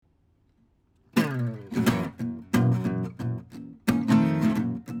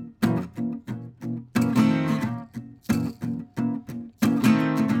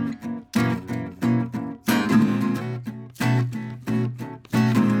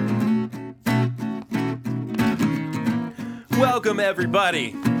Welcome,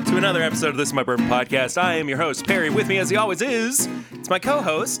 everybody, to another episode of This Is My Bourbon Podcast. I am your host, Perry. With me, as he always is, it's my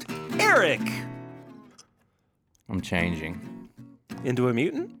co-host, Eric. I'm changing. Into a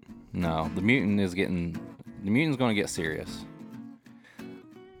mutant? No, the mutant's going to get serious.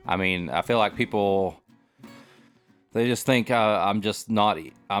 I mean, I feel like people, they just think I'm just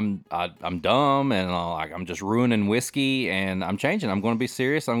naughty. I'm dumb and I'm just ruining whiskey, and I'm changing. I'm going to be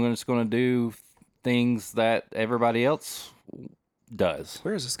serious. I'm just going to do things that everybody else does.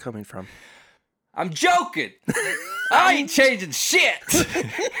 Where is this coming from? I'm joking. I ain't changing shit.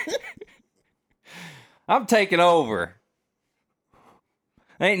 I'm taking over.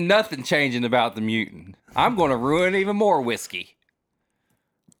 Ain't nothing changing about the mutant. I'm going to ruin even more whiskey.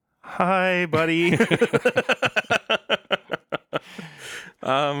 Hi, buddy. This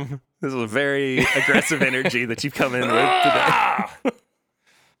is a very aggressive energy that you've come in with today.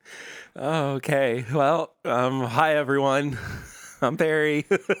 Okay. Well, hi, everyone. I'm Perry.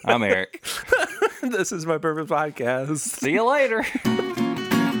 I'm Eric. This is my Bourbon Podcast. See you later.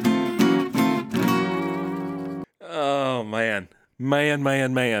 Oh, man.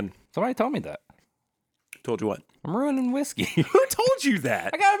 Man. Somebody told me that. Told you what? I'm ruining whiskey. Who told you that?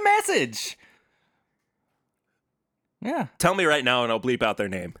 I got a message. Yeah. Tell me right now and I'll bleep out their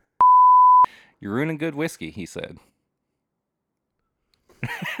name. You're ruining good whiskey, he said.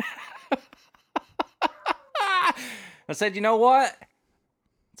 I said, you know what?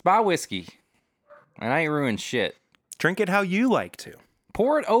 It's my whiskey. And I ain't ruined shit. Drink it how you like to.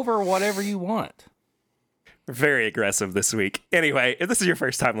 Pour it over whatever you want. Very aggressive this week. Anyway, if this is your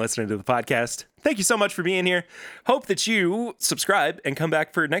first time listening to the podcast, thank you so much for being here. Hope that you subscribe and come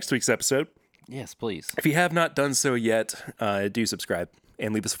back for next week's episode. Yes, please. If you have not done so yet, do subscribe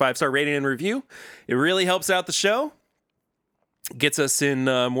and leave us a 5-star rating and review. It really helps out the show. Gets us in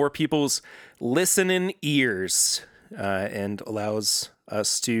more people's listening ears and allows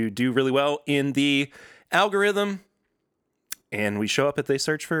us to do really well in the algorithm. And we show up if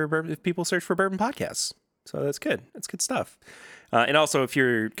people search for bourbon podcasts. So that's good. That's good stuff. And also, if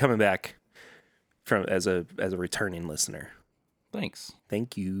you're coming back from as a returning listener, Thanks.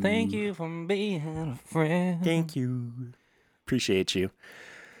 thank you. Thank you for being a friend. Thank you. Appreciate you.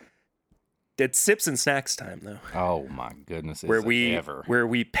 It's sips and snacks time, though. Oh my goodness! Where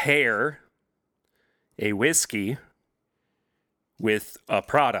we pair a whiskey with a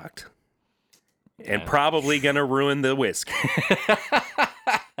product, and probably gonna ruin the whiskey.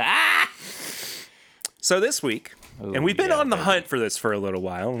 So this week, and we've been on the hunt for this for a little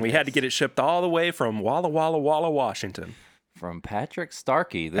while, and we had to get it shipped all the way from Walla Walla, Washington. From Patrick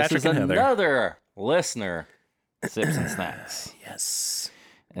Starkey. This Patrick is and Heather. another listener, Sips and Snacks. Yes.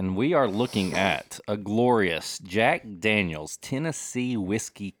 And we are looking at a glorious Jack Daniel's Tennessee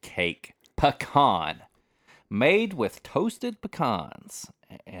Whiskey Cake Pecan, made with toasted pecans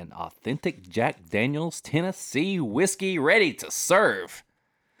and authentic Jack Daniel's Tennessee whiskey ready to serve.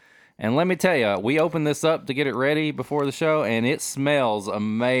 And let me tell you, we opened this up to get it ready before the show, and it smells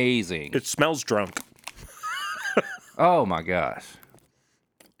amazing. It smells drunk. Oh, my gosh.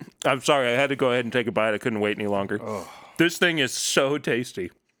 I'm sorry, I had to go ahead and take a bite. I couldn't wait any longer. Oh. This thing is so tasty.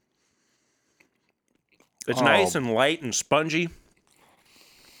 It's nice and light and spongy.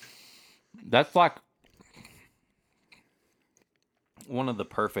 That's like one of the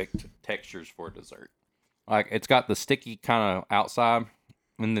perfect textures for dessert. Like, it's got the sticky kind of outside,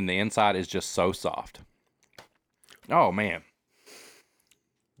 and then the inside is just so soft. Oh, man.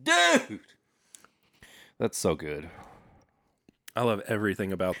 Dude! That's so good. I love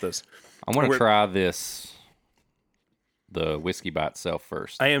everything about this. I want to try the whiskey by itself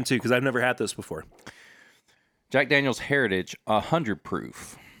first. I am too, because I've never had this before. Jack Daniel's Heritage 100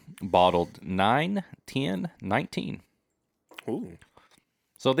 proof, bottled 9, 10, 19. Ooh.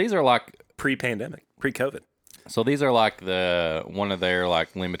 So these are like Pre-pandemic, pre-COVID. So these are like one of their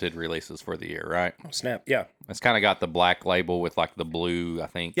like limited releases for the year, right? Oh, snap. Yeah. It's kind of got the black label with like the blue, I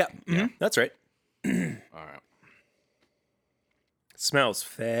think. Yeah. Mm-hmm. That's right. All right. It smells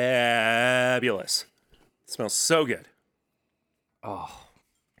fabulous. It smells so good. Oh.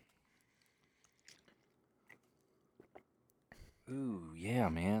 Ooh, yeah,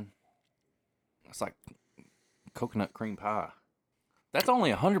 man. It's like coconut cream pie. That's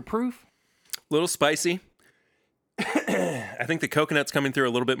only 100 proof? A little spicy. I think the coconut's coming through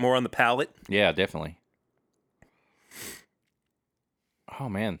a little bit more on the palate. Yeah, definitely. Oh,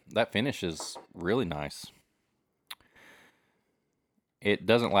 man. That finish is really nice. It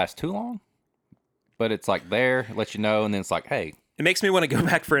doesn't last too long, but it's like there, lets you know, and then it's like, hey. It makes me want to go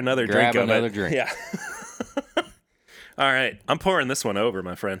back for another grab drink. another drink. Yeah. All right. I'm pouring this one over,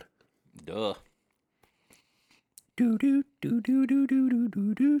 my friend. Duh. Do do do do do do do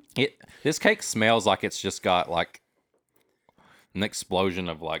do do. This cake smells like it's just got like an explosion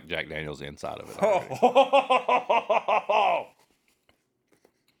of like Jack Daniels inside of it. already.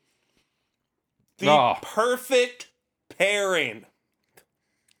 The Oh. perfect pairing.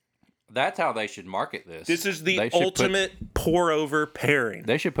 That's how they should market this. This is They the should ultimate pour over pairing.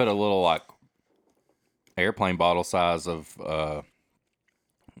 They should put a little like airplane bottle size of.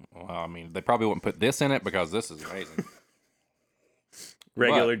 Well, I mean, they probably wouldn't put this in it because this is amazing.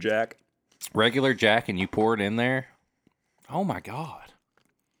 Regular Jack. Regular Jack, and you pour it in there. Oh my god!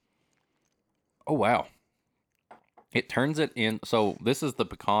 Oh wow! It turns it in. So this is the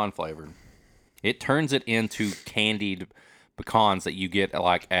pecan flavor. It turns it into candied pecans that you get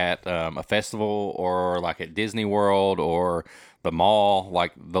like at a festival or like at Disney World or the mall,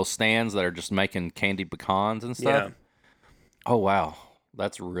 like those stands that are just making candied pecans and stuff. Yeah. Oh wow,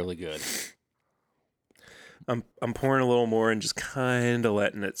 that's really good. I'm pouring a little more and just kind of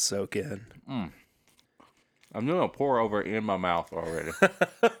letting it soak in. I'm gonna pour over in my mouth already.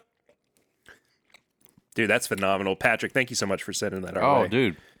 Dude, that's phenomenal. Patrick, thank you so much for sending that our way. Oh,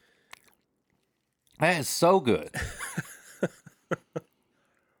 dude, that is so good.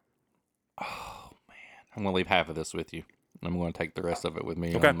 Oh man, I'm gonna leave half of this with you. I'm gonna take the rest of it with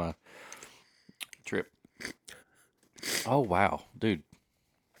me Okay. on my trip. Oh wow, dude,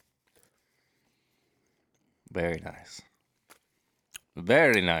 very nice,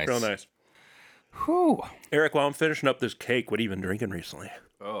 very nice. Real nice. Whew. Eric, while I'm finishing up this cake, what have you been drinking recently?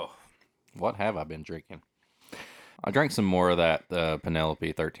 Oh, what have I been drinking? I drank some more of that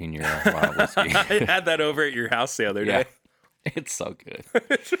Penelope 13-year-old wild whiskey. I had that over at your house the other day. It's so good.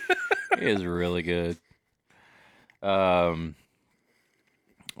 It is really good. What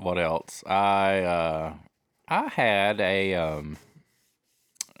else? I had a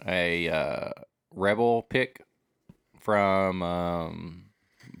Rebel pick from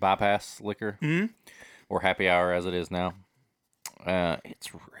Bypass Liquor, or Happy Hour as it is now.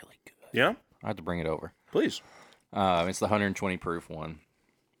 It's really good. Yeah? I had to bring it over. Please. It's the 120 proof one,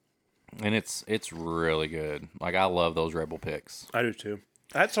 and it's really good. Like I love those Rebel picks. I do too.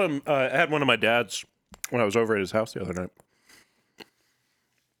 I had some. I had one of my dad's when I was over at his house the other night,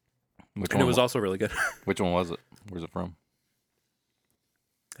 Which and one? it was also really good. Which one was it? Where's it from?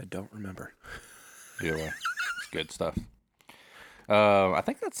 I don't remember. Either way, it's good stuff. I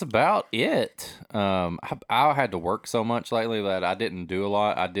think that's about it. I had to work so much lately that I didn't do a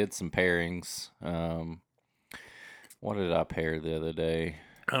lot. I did some pairings. What did I pair the other day?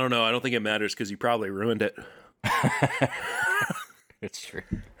 I don't know. I don't think it matters because you probably ruined it. It's true.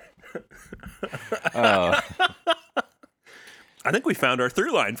 I think we found our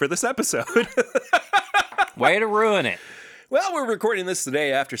through line for this episode. Way to ruin it. Well, we're recording this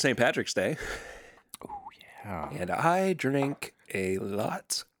today after St. Patrick's Day, Yeah. and I drank a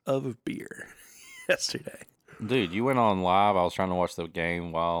lot of beer yesterday. Dude, you went on live. I was trying to watch the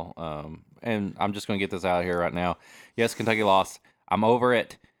game while, and I'm just going to get this out here right now. Yes, Kentucky lost. I'm over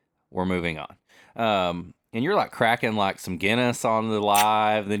it. We're moving on. And you're like cracking like some Guinness on the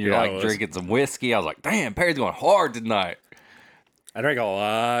live. Then you're Yeah, I like was. drinking some whiskey. I was like, damn, Perry's going hard tonight. I drank a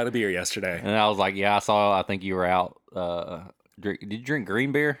lot of beer yesterday. And I was like, yeah, I think you were out. Did you drink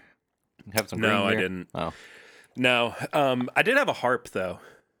green beer? Have some green No, I beer? didn't. Oh. No, I did have a harp though.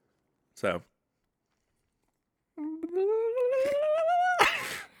 So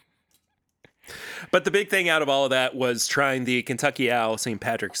but the big thing out of all of that was trying the Kentucky Owl St.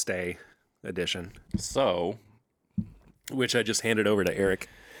 Patrick's Day edition, So, which I just handed over to Eric.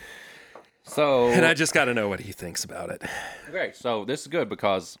 And I just got to know what he thinks about it. okay, so this is good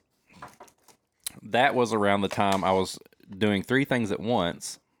because that was around the time I was doing three things at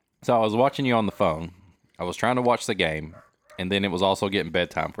once. So I was watching you on the phone. I was trying to watch the game, and then it was also getting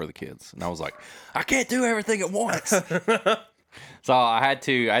bedtime for the kids. And I was like, I can't do everything at once. So I had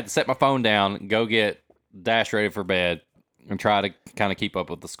to set my phone down, go get Dash ready for bed, and try to kind of keep up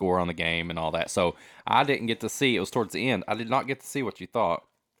with the score on the game and all that. So I didn't get to see. It was towards the end. I did not get to see what you thought.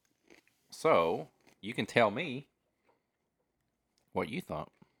 So you can tell me what you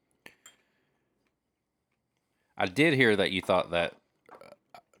thought. I did hear that you thought that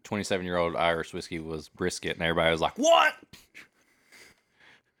 27-year-old Irish whiskey was brisket, and everybody was like, "What?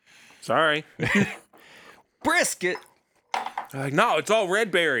 Sorry. Brisket?" Like, no, it's all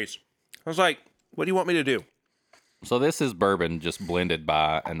red berries. I was like, what do you want me to do? So this is bourbon just blended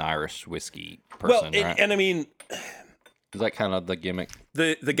by an Irish whiskey Well, person, right? and I mean, Is that kind of the gimmick?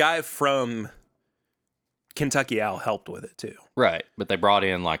 the guy from Kentucky Owl helped with it too. Right, but they brought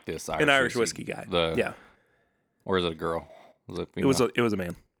in like this An Irish whiskey guy. Yeah. Or is it a girl? Was it It was a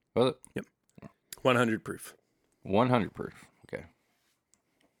man. Was it? 100 proof. 100 proof. Okay.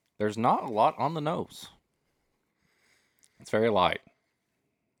 There's not a lot on the nose. It's very light.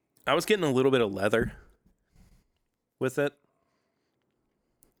 I was getting a little bit of leather with it.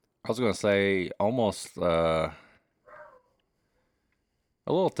 I was going to say almost a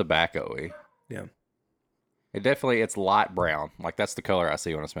little tobacco-y. Yeah. It's light brown. Like, that's the color I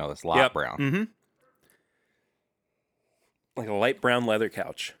see when I smell this. Light brown. Mm-hmm. Like a light brown leather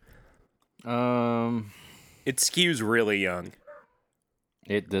couch. It skews really young.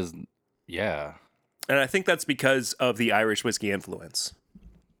 It does, yeah. And I think that's because of the Irish whiskey influence.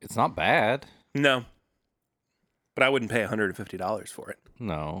 It's not bad. No. But I wouldn't pay $150 for it.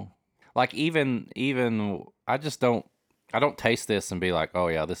 No. Like, even I don't taste this and be like, oh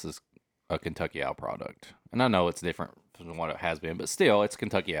yeah, this is a Kentucky Owl product. And I know it's different from what it has been, but still, it's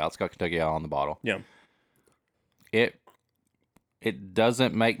Kentucky Owl. It's got Kentucky Owl on the bottle. Yeah. It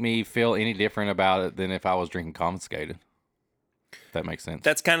doesn't make me feel any different about it than if I was drinking Confiscated. If that makes sense.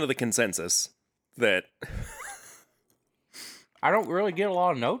 That's kind of the consensus. That I don't really get a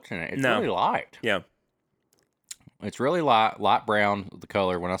lot of notes in it. It's No. really light. Yeah. It's really light brown, the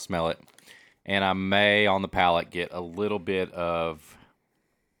color, when I smell it. And I may, on the palate, get a little bit of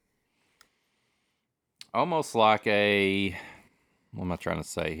almost like a, what am I trying to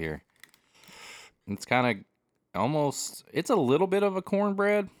say here? It's kind of almost, it's a little bit of a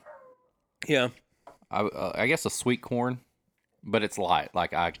cornbread. Yeah. I guess a sweet corn, but it's light.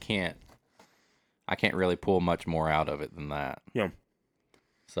 Like, I can't really pull much more out of it than that. Yeah.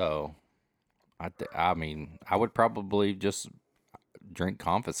 So, I mean, I would probably just drink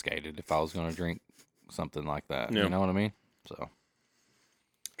Confiscated if I was going to drink something like that. Yeah. You know what I mean? So, I'm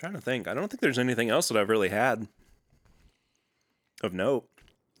trying to think. I don't think there's anything else that I've really had of note.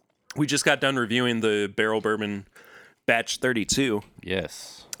 We just got done reviewing the Barrel Bourbon Batch 32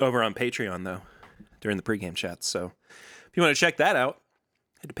 yes. over on Patreon, though, during the pregame chats. So if you want to check that out,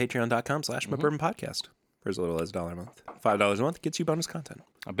 head to patreon.com/mybourbonpodcast for as little as $1 a month. $5 a month gets you bonus content.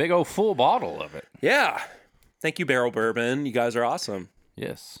 A big old full bottle of it. Yeah. Thank you, Barrel Bourbon. You guys are awesome.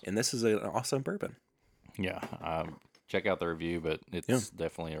 Yes. And this is an awesome bourbon. Yeah. Check out the review, but it's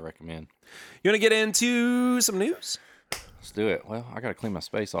definitely a recommend. You want to get into some news? Let's do it. Well, I got to clean my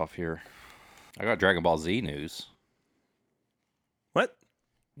space off here. I got Dragon Ball Z news. What?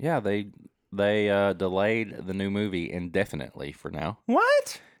 Yeah, they delayed the new movie indefinitely for now.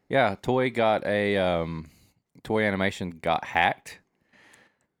 What? Yeah, Toy Animation got hacked.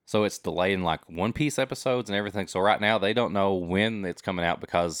 So it's delayed in like One Piece episodes and everything. So right now they don't know when it's coming out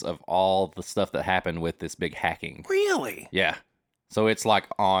because of all the stuff that happened with this big hacking. Really? Yeah. So it's like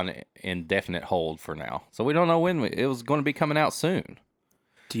on indefinite hold for now. So we don't know when it was going to be coming out soon.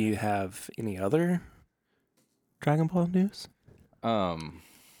 Do you have any other Dragon Ball news?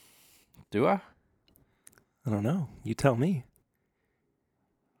 Do I? I don't know. You tell me.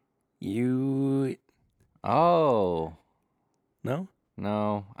 You... Oh. No?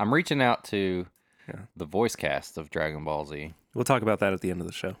 No. I'm reaching out to Yeah. the voice cast of Dragon Ball Z. We'll talk about that at the end of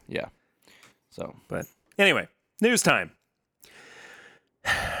the show. Yeah. So. But anyway, news time.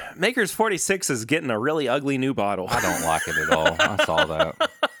 Maker's 46 is getting a really ugly new bottle. I don't like it at all. I saw that.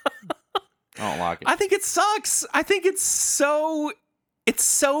 I don't like it. I think it sucks. I think it's so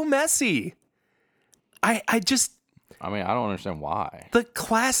messy. I mean, I don't understand why. the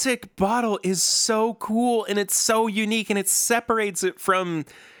classic bottle is so cool and it's so unique and it separates it from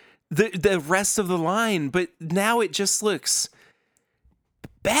the rest of the line, but now it just looks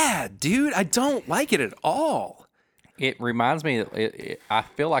bad, dude. I don't like it at all. It reminds me, I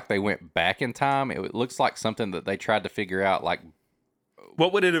feel like they went back in time. It looks like something that they tried to figure out, like,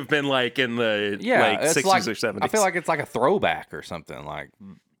 What would it have been like in the it's 60s like, or 70s? I feel like it's like a throwback or something. Like,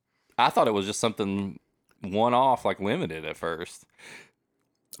 I thought it was just something one-off, like limited at first.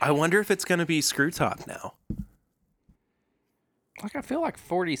 I wonder if it's going to be screw top now. Like, I feel like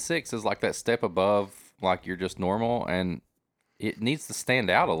 46 is like that step above, like you're just normal, and it needs to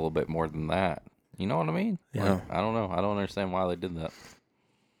stand out a little bit more than that. You know what I mean? Yeah. Like, I don't know. I don't understand why they did that.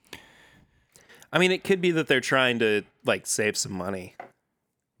 I mean, it could be that they're trying to like save some money.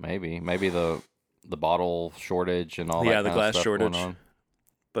 Maybe the bottle shortage and all that. Yeah, the kind glass of stuff shortage. going on.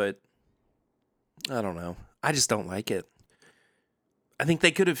 But I don't know. I just don't like it. I think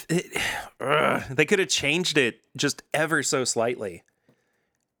they could have changed it just ever so slightly.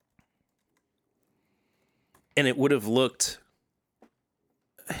 And it would have looked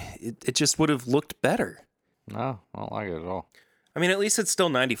it just would have looked better. No, I don't like it at all. I mean, at least it's still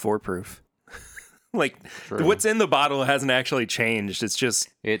 94 proof. Like True. what's in the bottle hasn't actually changed. It's just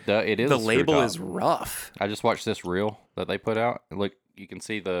It is the a screw label top. is rough. I just watched this reel that they put out. Look, you can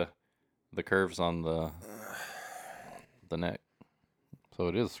see the curves on the the neck. So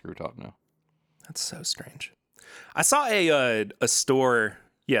it is screw top now. That's so strange. I saw a store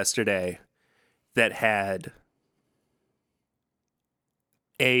yesterday that had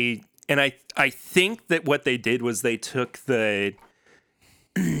and I think that what they did was they took that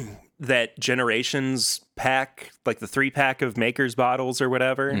Generations pack, like the 3-pack of Maker's bottles or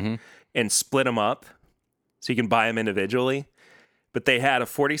whatever, and split them up so you can buy them individually. But they had a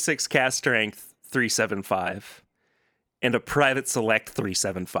 46 cast strength 375 and a Private Select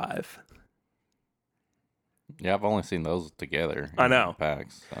 375. Yeah, I've only seen those together. I know.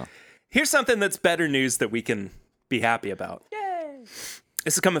 Packs. So. Here's something that's better news that we can be happy about. Yay!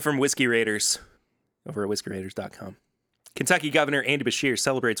 This is coming from Whiskey Raiders over at whiskyraiders.com. Kentucky Governor Andy Beshear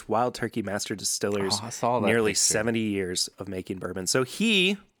celebrates Wild Turkey Master Distillers' nearly 70 years of making bourbon. So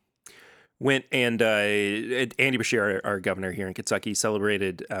he went and Andy Beshear, our governor here in Kentucky,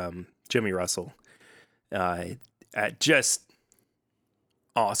 celebrated Jimmy Russell. Just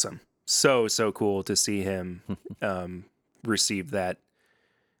awesome. So cool to see him receive that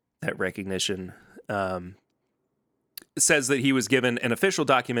recognition. It says that he was given an official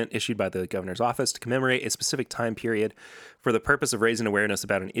document issued by the governor's office to commemorate a specific time period for the purpose of raising awareness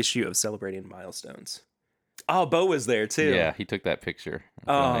about an issue of celebrating milestones. Oh, Bo was there too. Yeah, he took that picture.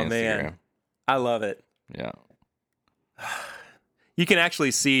 Oh, man. I love it. Yeah. You can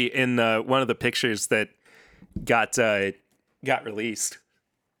actually see in one of the pictures that got released,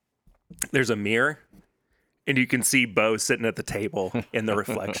 there's a mirror, and you can see Bo sitting at the table in the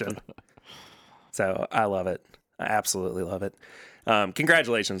reflection. So I love it. I absolutely love it.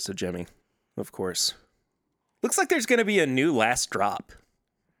 Congratulations to Jimmy, of course. Looks like there's going to be a new last drop.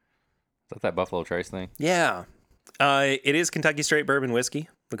 Is that Buffalo Trace thing? Yeah. It is Kentucky Straight Bourbon Whiskey.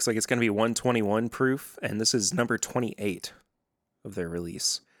 Looks like it's going to be 121 proof, and this is number 28 of their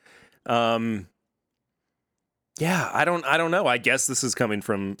release. Yeah, I don't know. I guess this is coming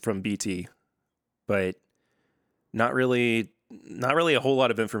from BT, but not really a whole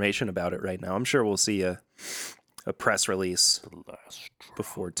lot of information about it right now. I'm sure we'll see a press release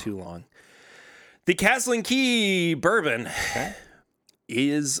before too long. The Castle and Key bourbon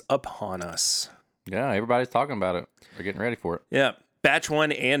is upon us. Yeah, everybody's talking about it. They're getting ready for it. Yeah. Batch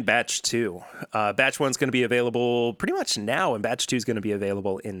 1 and Batch 2. Batch 1's going to be available pretty much now, and Batch 2 is going to be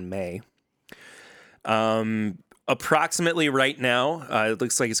available in May. Approximately right now, it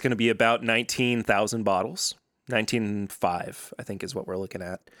looks like it's going to be about 19,000 bottles. 19.5, I think, is what we're looking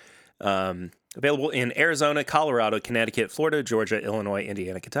at. Available in Arizona, Colorado, Connecticut, Florida, Georgia, Illinois,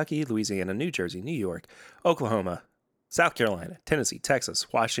 Indiana, Kentucky, Louisiana, New Jersey, New York, Oklahoma, South Carolina, Tennessee,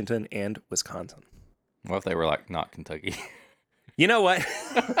 Texas, Washington, and Wisconsin. What if they were like not Kentucky? You know what?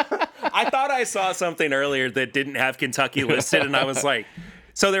 I thought I saw something earlier that didn't have Kentucky listed, and I was like,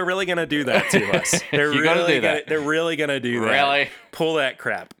 so they're really going to do that to us. They're really going to do that. Really? Pull that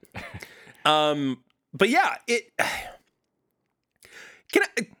crap. But yeah,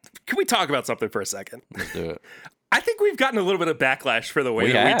 can we talk about something for a second? Let's do it. I think we've gotten a little bit of backlash for the way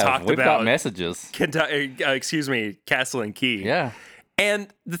we talked We've about got messages. Castle and Key. Yeah. And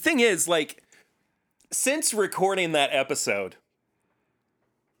the thing is, like, since recording that episode,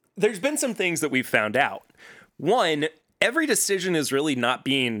 there's been some things that we've found out. One, every decision is really not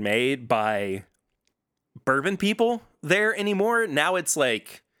being made by bourbon people there anymore. Now it's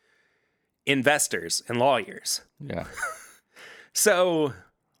like investors and lawyers. Yeah. So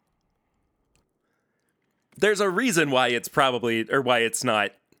there's a reason why it's why it's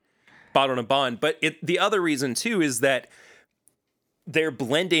not bottled and bond. But the other reason too is that they're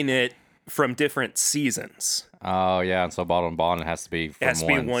blending it from different seasons. Oh yeah, and so bottled and bond has to be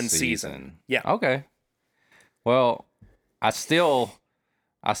from one season. Yeah. Okay. Well, I still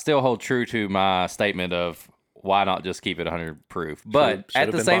hold true to my statement of why not just keep it 100 proof. But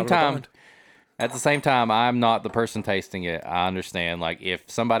at the same time, I'm not the person tasting it. I understand, like, if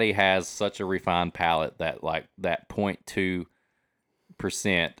somebody has such a refined palate that, like, that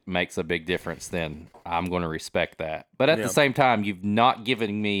 0.2% makes a big difference, then I'm going to respect that. But at the same time, you've not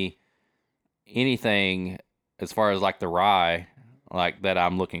given me anything as far as, like, the rye, like, that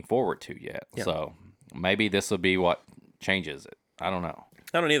I'm looking forward to yet. Yeah. So maybe this will be what changes it. I don't know.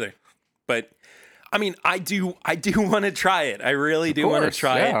 I don't either. But I mean, I do want to try it. I really do want to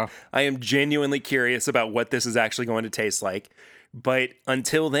try it. I am genuinely curious about what this is actually going to taste like. But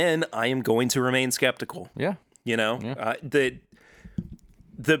until then, I am going to remain skeptical. Yeah. You know, the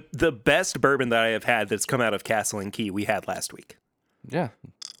best bourbon that I have had that's come out of Castle and Key we had last week. Yeah.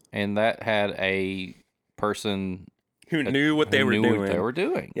 And that had a person who knew what they were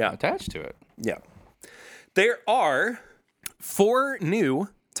doing. Yeah. Attached to it. Yeah. There are 4 new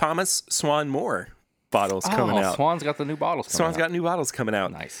Thomas Swan Moore bottles coming out. Swan's got the new bottles coming Swan's out. got new bottles coming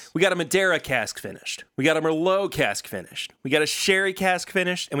out. Nice. We got a Madeira cask finished. We got a Merlot cask finished. We got a sherry cask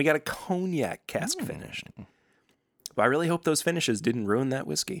finished, and we got a cognac cask finished. But I really hope those finishes didn't ruin that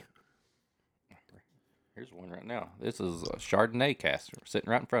whiskey. Here's one right now. This is a Chardonnay cask sitting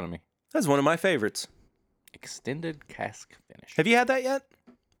right in front of me. That's one of my favorites. Extended cask finish. Have you had that yet?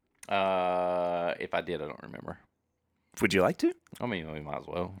 If I did, I don't remember. Would you like to? I mean, we might as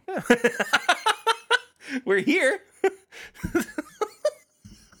well. We're here.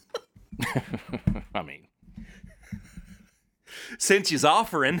 I mean, Since you's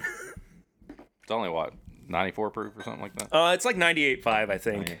offering. it's only what, 94 proof or something like that. It's like 98.5, I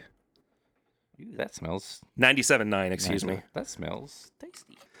think. Ooh, that smells. 97.9, excuse me. That smells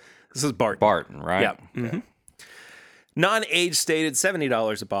tasty. This is Barton. Barton, right? Yeah. Mm-hmm. Non-age stated,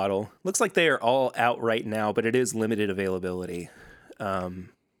 $70 a bottle. Looks like they are all out right now, but it is limited availability.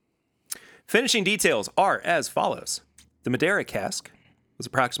 Finishing details are as follows. The Madeira cask was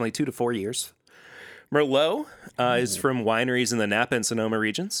approximately 2 to 4 years. Merlot is from wineries in the Napa and Sonoma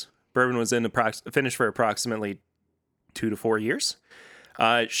regions. Bourbon was finished for approximately 2 to 4 years.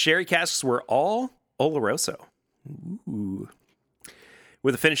 Sherry casks were all Oloroso. Ooh.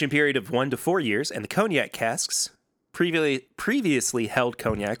 With a finishing period of 1 to 4 years, and the cognac casks previously held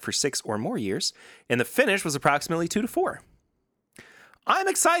cognac for 6 or more years, and the finish was approximately 2 to 4. I'm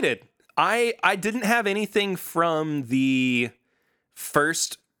excited. I didn't have anything from the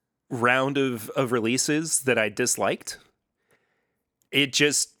first round of releases that I disliked. It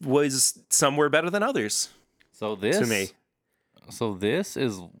just was somewhere better than others. So this to me. So this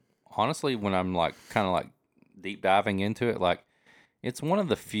is honestly, when I'm like kind of like deep diving into it, like it's one of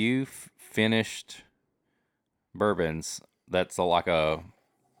the few finished bourbons that's like a,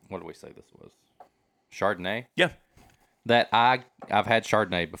 what do we say this was? Chardonnay? Yeah. That I've had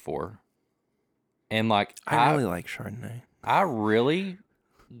Chardonnay before. And like I really like Chardonnay. I really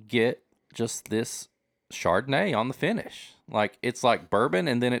get just this Chardonnay on the finish. Like it's like bourbon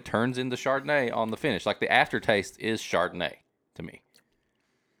and then it turns into Chardonnay on the finish. Like the aftertaste is Chardonnay to me.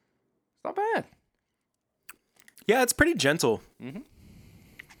 It's not bad. Yeah, it's pretty gentle. Mm-hmm.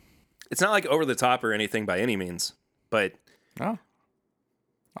 It's not like over the top or anything by any means, but Oh,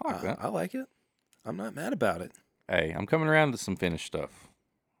 I like that. I like it. I'm not mad about it. Hey, I'm coming around to some finished stuff.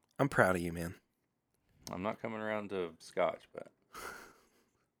 I'm proud of you, man. I'm not coming around to Scotch, but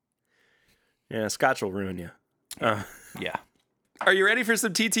Yeah, Scotch will ruin you. yeah, Are you ready for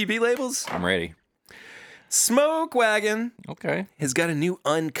some TTB labels? I'm ready. Smoke Wagon Okay. has got a new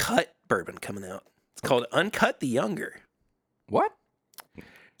uncut bourbon coming out. It's called Uncut the Younger. What?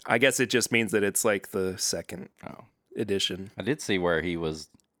 I guess it just means that it's like the second Oh, edition. I did see where he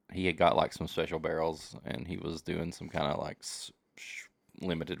had got like some special barrels and he was doing some kind of like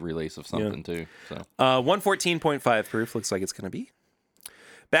limited release of something too. So 114.5 proof looks like it's going to be.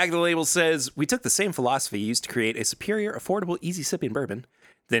 Back of the label says, we took the same philosophy used to create a superior, affordable, easy sipping bourbon,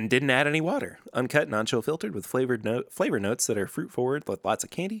 then didn't add any water. Uncut, non-chill filtered with flavor notes that are fruit forward with lots of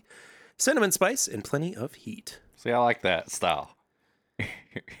candy, cinnamon spice, and plenty of heat. see, I like that style.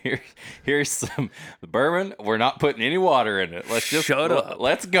 Here's some bourbon. We're not putting any water in it. Let's just Shut up.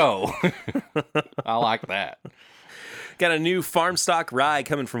 Let's go. I like that. Got a new farm stock rye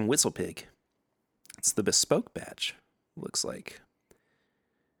coming from Whistle Pig. It's the bespoke batch, looks like.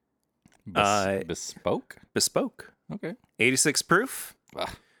 Bespoke? Bespoke. Okay. 86 proof. Ugh.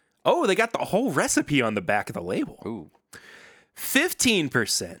 Oh, they got the whole recipe on the back of the label. Ooh.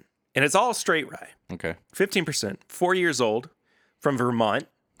 15%. And it's all straight rye. Okay. 15%. 4 years old. From Vermont.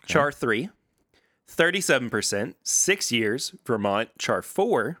 Char 3. 37%. 6 years. Vermont. Char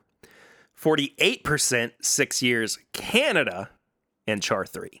 4. 48%. 6 years. Canada. And Char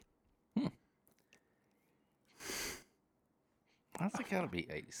 3. I think it gotta be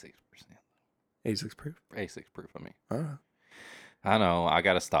 86%. 86 proof. 86 proof, I mean. Uh, I know. I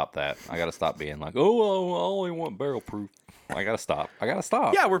gotta stop that. I gotta stop being like, oh, I only want barrel proof. I gotta stop.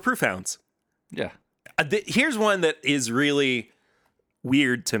 yeah, we're proof hounds. Yeah. Here's one that is really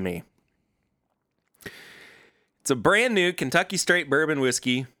weird to me. It's a brand new Kentucky straight bourbon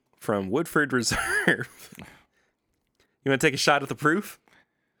whiskey from Woodford Reserve. You want to take a shot at the proof?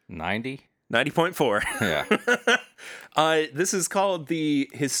 90? 90.4. Yeah. This is called the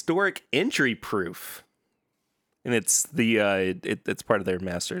Historic Entry Proof. And it's it's part of their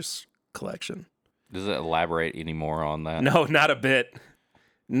master's collection. Does it elaborate any more on that? No, not a bit.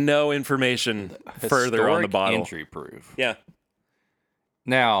 No information further on the Historic bottle. Entry proof. Yeah.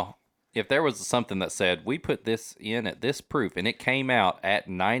 Now, if there was something that said we put this in at this proof and it came out at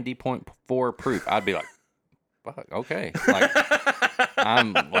 90.4 proof, I'd be like, fuck, okay. Like,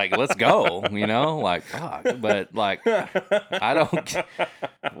 I'm like, let's go, like, fuck. But like, I don't.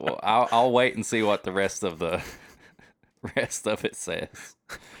 Well, I'll wait and see what the rest of it says.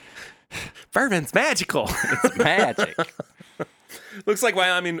 Bourbon's magical. It's magic. Looks like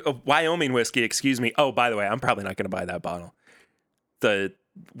Wyoming whiskey. Excuse me. Oh, by the way, I'm probably not going to buy that bottle. The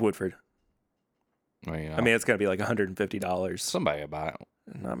Woodford. Well, I mean, it's going to be like $150. Somebody will buy it.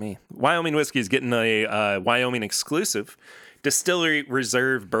 Not me. Wyoming whiskey is getting a Wyoming exclusive distillery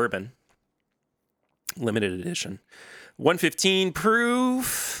reserve bourbon, limited edition, 115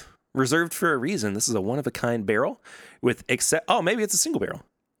 proof, reserved for a reason. This is a one-of-a-kind barrel with maybe it's a single barrel.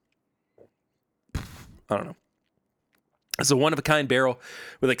 I don't know. It's a one-of-a-kind barrel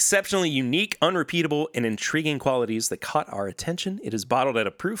with exceptionally unique, unrepeatable, and intriguing qualities that caught our attention. It is bottled at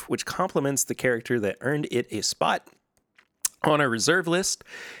a proof which complements the character that earned it a spot on our reserve list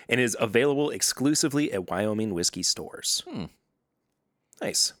and is available exclusively at Wyoming whiskey stores.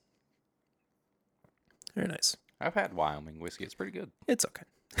 Nice. Very nice. I've had Wyoming whiskey. It's pretty good. It's okay.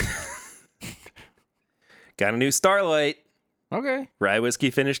 Got a new Starlight. Okay. Rye whiskey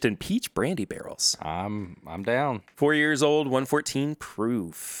finished in peach brandy barrels. I'm down. 4 years old, 114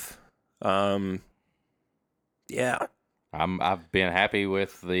 proof. Yeah. I've been happy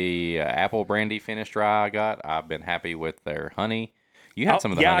with the apple brandy finished rye I got. I've been happy with their honey. You had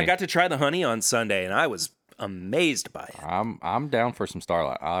some of the honey. Yeah, I got to try the honey on Sunday, and I was amazed by it. I'm down for some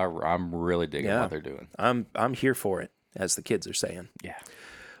Starlight. I'm really digging what they're doing. I'm here for it, as the kids are saying. Yeah.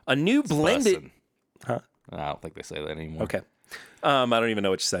 A new blended. Huh? I don't think they say that anymore. Okay. I don't even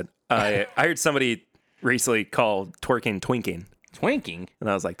know what you said. I heard somebody recently call twerking twinking. Twinking? And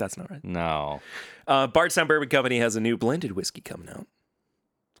I was like, that's not right. No. Bardstown Bourbon Company has a new blended whiskey coming out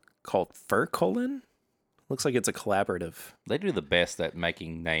called Furcolin. Looks like it's a collaborative. They do the best at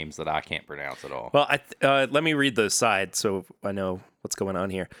making names that I can't pronounce at all. Well, let me read the side so I know what's going on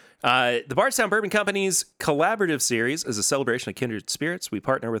here. The Bardstown Bourbon Company's collaborative series is a celebration of kindred spirits. We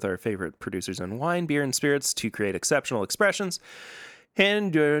partner with our favorite producers in wine, beer, and spirits to create exceptional expressions.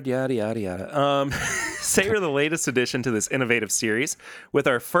 And yada, yada, yada. Savor the latest addition to this innovative series with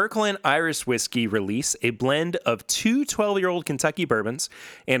our Furcolin Irish Whiskey release, a blend of two 12-year-old Kentucky bourbons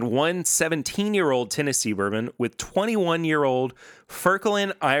and one 17-year-old Tennessee bourbon with 21-year-old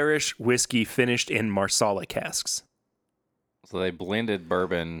Furcolin Irish Whiskey finished in Marsala casks. So they blended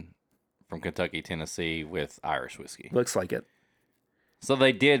bourbon from Kentucky, Tennessee with Irish whiskey. Looks like it. So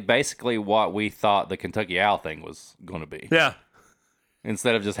they did basically what we thought the Kentucky Owl thing was going to be. Yeah.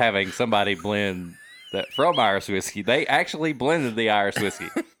 Instead of just having somebody blend that from Irish whiskey, they actually blended the Irish whiskey.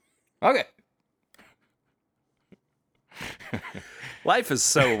 Okay. Life is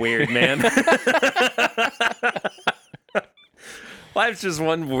so weird, man. Life's just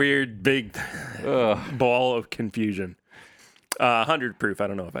one weird big ball of confusion. 100 proof. I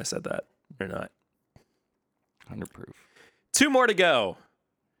don't know if I said that or not. 100 proof. 2 more to go.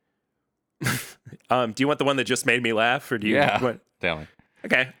 Do you want the one that just made me laugh, or do you? Yeah. Want... Tell me.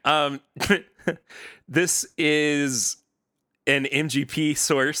 Okay. This is an MGP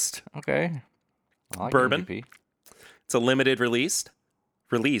sourced. Okay. I like bourbon. MGP. It's a limited release.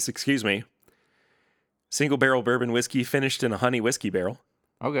 Excuse me. Single barrel bourbon whiskey finished in a honey whiskey barrel.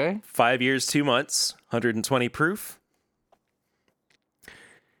 Okay. 5 years, 2 months, 120 proof.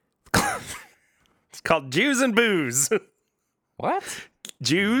 It's called Jews and Booze. What?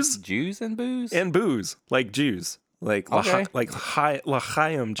 Jews and booze? and booze, like Jews, like Okay.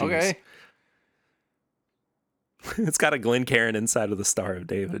 L'chaim Jews. Okay. It's got a Glencairn inside of the Star of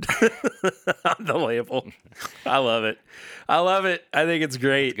David on the label. I love it. I think it's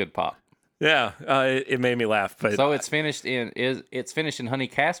great. Good pop. Yeah, it made me laugh. But So it's finished in honey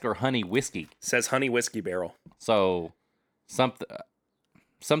cask or honey whiskey. it says honey whiskey barrel. So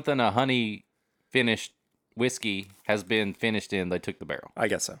something a honey finished whiskey has been finished in. They took the barrel. I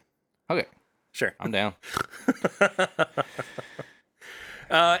guess so. Okay, Sure. I'm down.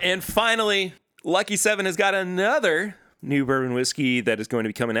 And finally, Lucky 7 has got another new bourbon whiskey that is going to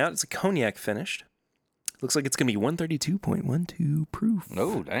be coming out. It's a cognac finished. Looks like it's going to be 132.12 proof.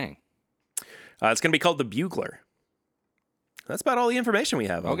 Oh, dang. It's going to be called the Bugler. That's about all the information we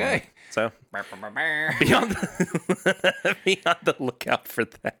have. On Okay. that. So be on the lookout for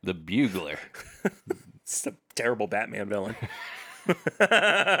that. The Bugler. It's a terrible Batman villain.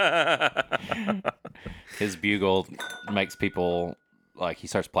 His bugle makes people, like, he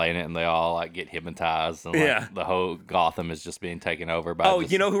starts playing it and they all, like, get hypnotized. And, like, Yeah. the whole Gotham is just being taken over by Oh,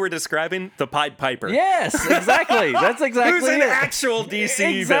 this- you know who we're describing? The Pied Piper. Yes, exactly. That's exactly Who's an it. actual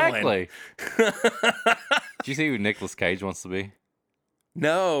DC villain. Exactly. Do you see who Nicolas Cage wants to be?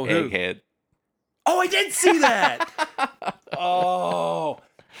 No. Who? Egghead. Oh, I did see that. Oh.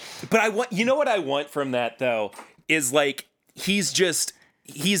 But I want, you know what I want from that though is like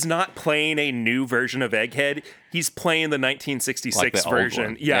he's not playing a new version of Egghead. He's playing the 1966 Like the old version.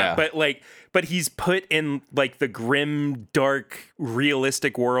 one. Yeah, Yeah. but he's put in like the grim, dark,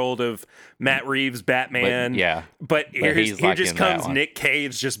 realistic world of Matt Reeves Batman. But here he's here like just in that comes one. Nick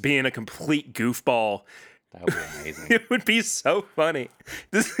Cage just being a complete goofball. That would be amazing. It would be so funny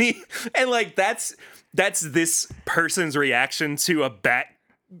to see, and like that's this person's reaction to a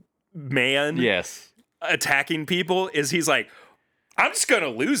Batman Yes. attacking people is he's like, I'm just gonna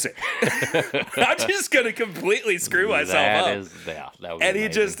lose it. I'm just gonna completely screw myself up. That would be And he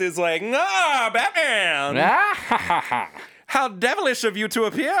amazing. just is like, nah, Batman. How devilish of you to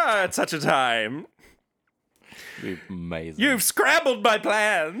appear at such a time. Be amazing. You've scrambled my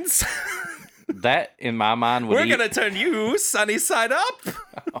plans. That in my mind would We're gonna turn you sunny side up.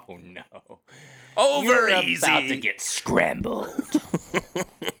 Oh no. Over You're easy. about to get scrambled.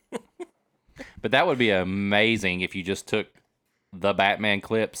 But that would be amazing if you just took the Batman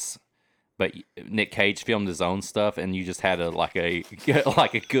clips, but Nick Cage filmed his own stuff, and you just had a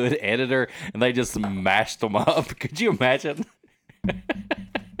good editor, and they just mashed them up. Could you imagine?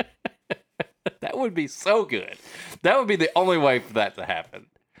 That would be so good. That would be the only way for that to happen.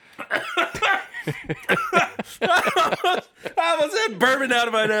 I was in bourbon out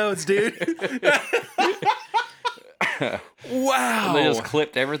of my nose, dude. Wow. And they just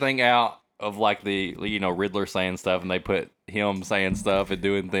clipped everything out of like the Riddler saying stuff, and they put him saying stuff and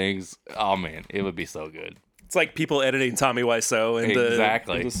doing things. Oh man, it would be so good. It's like people editing Tommy Wiseau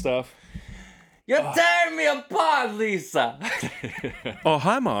Exactly. into stuff. You're tearing me apart, Lisa. Oh,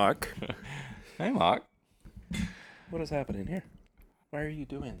 hi, Mark. Hey, Mark. What is happening here? Why are you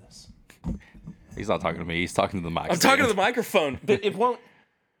doing this? He's not talking to me. He's talking to the mic. I'm talking to the microphone, but it won't.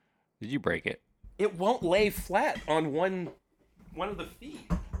 Did you break it? It won't lay flat on one of the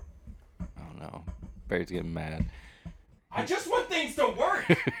feet. Oh no, Barry's getting mad. I just want things to work.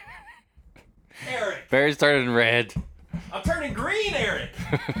 Eric, Barry's turning red. I'm turning green, Eric.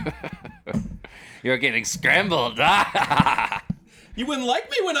 You're getting scrambled. You wouldn't like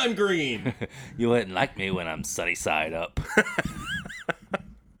me when I'm green. You wouldn't like me when I'm sunny side up.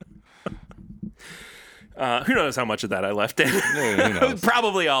 Who knows how much of that I left in? Who knows?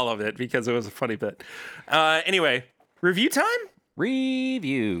 Probably all of it because it was a funny bit. Anyway, review time?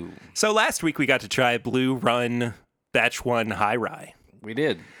 Review. So last week we got to try Blue Run Batch 1 High Rye. We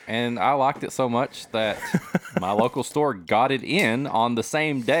did. And I liked it so much that my local store got it in on the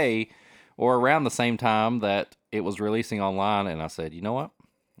same day or around the same time that it was releasing online. And I said, you know what?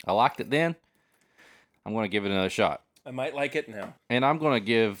 I liked it then. I'm going to give it another shot. I might like it now. And I'm going to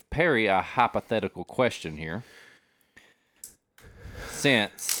give Perry a hypothetical question here.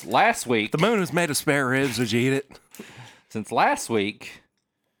 Since last week, The moon is made of spare ribs. Would you eat it? since last week,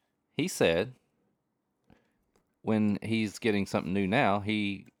 he said when he's getting something new now,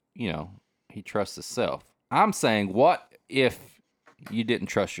 he trusts himself. I'm saying, what if you didn't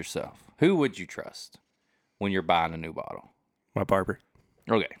trust yourself? Who would you trust when you're buying a new bottle? My barber.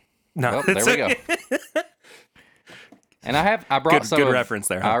 Okay. No, Well, there we go. And I brought some good of, reference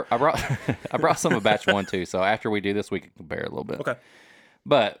there, huh? I brought some of batch 1 too. So after we do this, we can compare a little bit. Okay.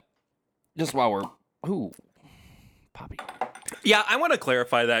 But just while we're Poppy. Yeah, I want to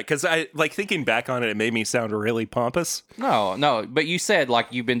clarify that because I like thinking back on it. It made me sound really pompous. No, but you said like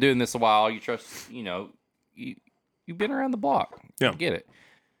you've been doing this a while. You trust, you've been around the block. Yeah. I get it.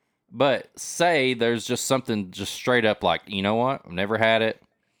 But say there's just something just straight up like, you know what? I've never had it.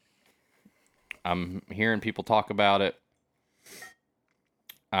 I'm hearing people talk about it.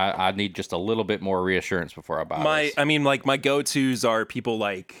 I need just a little bit more reassurance before I buy this. I mean, like my go-tos are people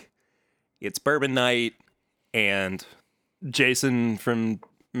like it's Bourbon Night and Jason from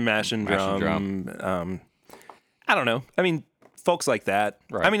Mash and Mash and Drum. I don't know. I mean, folks like that.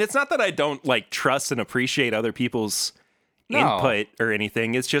 Right. I mean, it's not that I don't like trust and appreciate other people's input or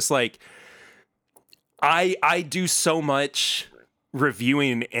anything. It's just like I do so much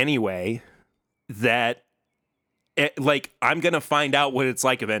reviewing anyway that like I'm gonna find out what it's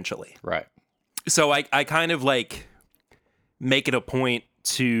like eventually. Right. So I kind of like make it a point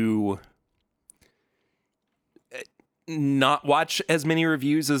to not watch as many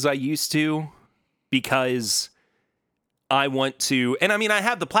reviews as I used to because I want to, and I mean, I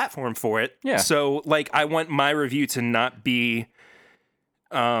have the platform for it. Yeah. So like, I want my review to not be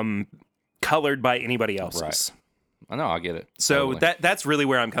colored by anybody else's. Right. I know, I get it. So Totally. that's really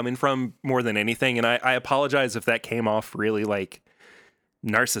where I'm coming from more than anything. And I apologize if that came off really like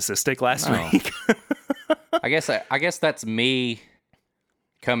narcissistic last No. week. I guess that's me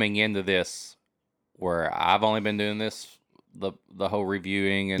coming into this where I've only been doing this the whole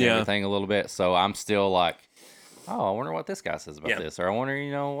reviewing and Yeah. everything a little bit. So I'm still like, oh, I wonder what this guy says about Yeah. this, or I wonder,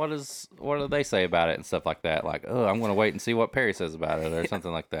 what do they say about it and stuff like that. Like, oh, I'm gonna wait and see what Perry says about it or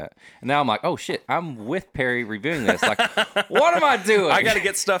something like that. And now I'm like, oh shit, I'm with Perry reviewing this. Like, what am I doing? I got to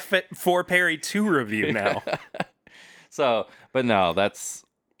get stuff fit for Perry to review now. So, but no, this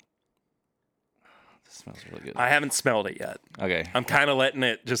smells really good. I haven't smelled it yet. Okay. I'm kind of letting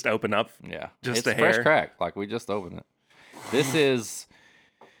it just open up. Yeah. Just it's a fresh hair. crack. Like we just opened it. This is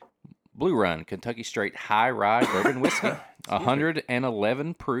Blue Run, Kentucky Straight High Rye Bourbon Whiskey.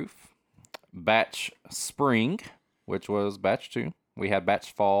 111 proof. Batch Spring, which was batch 2. We had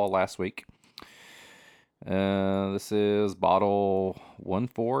batch Fall last week. This is bottle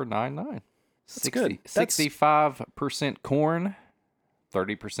 1499. That's good. That's 65% corn,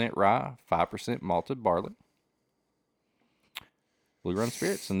 30% rye, 5% malted barley. Blue Run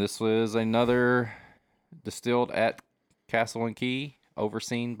Spirits, and this was another distilled at Castle and Key,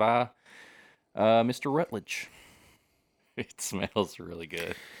 overseen by Mr. Rutledge. It smells really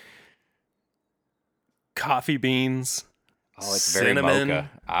good. coffee beans. Oh, it's cinnamon. very mocha.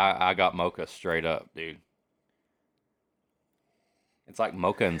 I got mocha straight up, dude. It's like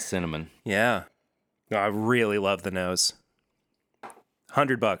mocha and cinnamon. Yeah. No, I really love the nose.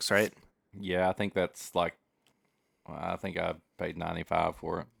 $100, right? Yeah, I think that's like, I think I paid $95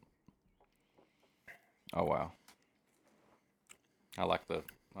 for it. Oh wow. I like the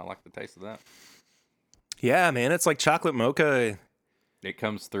taste of that. Yeah, man. It's like chocolate mocha. It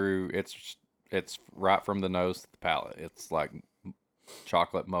comes through. It's right from the nose to the palate. It's like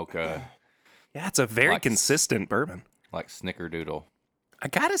chocolate mocha, Yeah, it's a very Like- consistent bourbon. like snickerdoodle. I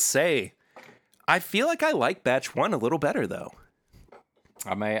gotta say, I feel like I like batch 1 a little better, though.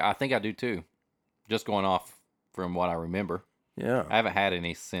 I think I do too. Just going off from what I remember. Yeah. I haven't had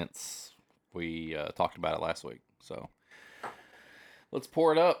any since we talked about it last week. So let's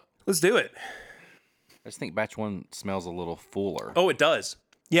pour it up. Let's do it. I just think batch 1 smells a little fuller. Oh, it does.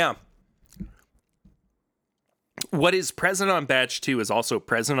 Yeah. What is present on batch 2 is also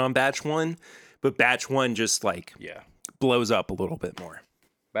present on batch 1, but batch 1 just like Yeah. blows up a little bit more.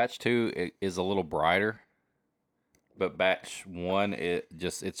 Batch 2 is a little brighter, but batch 1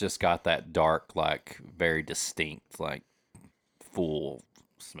 it's just got that dark, like very distinct, like full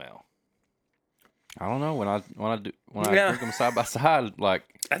smell. I don't know when I Yeah. drink them side by side, like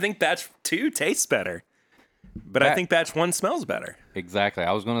I think batch 2 tastes better, but I think batch 1 smells better. exactly.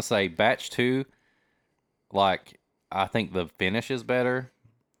 I was gonna say batch 2, like I think the finish is better.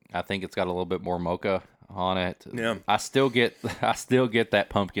 I think it's got a little bit more mocha on it. Yeah. I still get that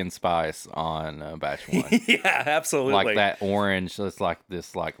pumpkin spice on batch 1. Yeah, absolutely. Like that orange. It's like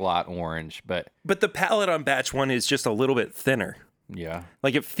this like light orange, but But the palate on batch 1 is just a little bit thinner. yeah.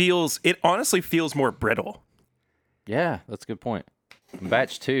 Like it honestly feels more brittle. Yeah, that's a good point.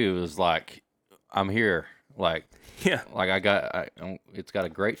 Batch 2 is like I'm here. Like Yeah. it's got a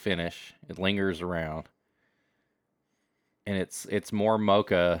great finish. It lingers around. And it's more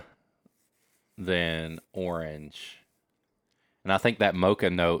mocha than orange. And I think that mocha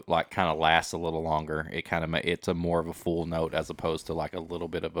note like kind of lasts a little longer. It's a more of a full note as opposed to like a little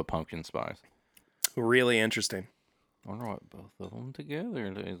bit of a pumpkin spice. Really interesting. I wonder what both of them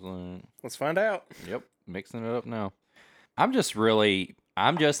together is like. Let's find out. Yep, mixing it up now. I'm just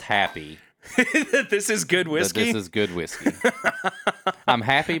happy This is good that whiskey. this is good whiskey. I'm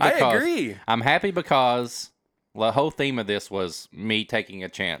happy I because agree. I'm happy because the whole theme of this was me taking a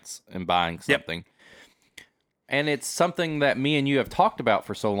chance and buying Yep. something. And it's something that me and you have talked about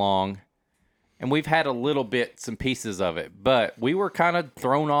for so long, and we've had a little bits and pieces of it, but we were kind of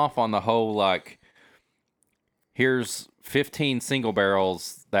thrown off on the whole, like, here's 15 single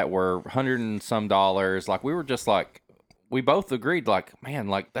barrels that were $100 and some. Like, we were just like, we both agreed, like, man,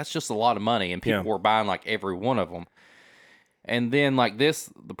 like, that's just a lot of money, and people Yeah. were buying, like, every one of them. And then, like,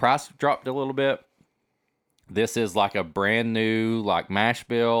 the price dropped a little bit. This is like a brand new, like, mash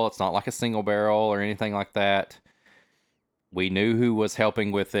bill. It's not like a single barrel or anything like that. We knew who was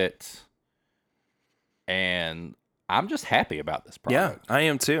helping with it. And I'm just happy about this Yeah, product. I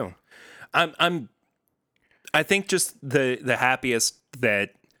am too. I think just the happiest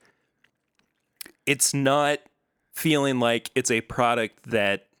that it's not feeling like it's a product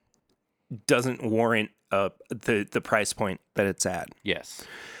that doesn't warrant the price point that it's at. Yes.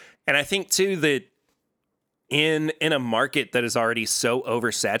 And I think too that in a market that is already so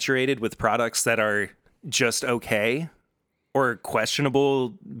oversaturated with products that are just okay or questionable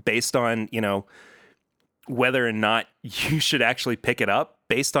based on, whether or not you should actually pick it up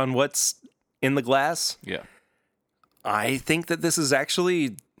based on what's in the glass, Yeah. I think that this is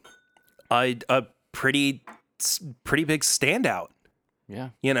actually a pretty pretty big standout, Yeah.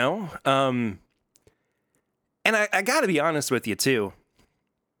 you know? And I got to be honest with you, too.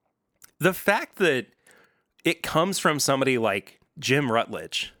 The fact that it comes from somebody like Jim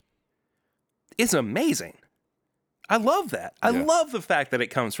Rutledge is amazing. I love that. I Yeah. love the fact that it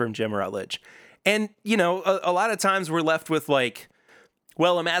comes from Jim Rutledge. And, you know, a lot of times we're left with like,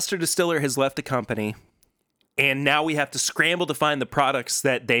 well, a master distiller has left a company, and now we have to scramble to find the products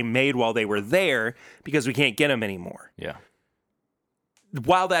that they made while they were there because we can't get them anymore. Yeah.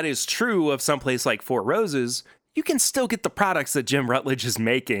 While that is true of some place like Four Roses, you can still get the products that Jim Rutledge is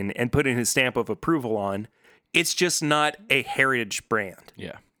making and putting his stamp of approval on. It's just not a heritage brand.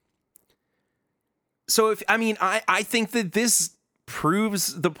 Yeah. So I think that this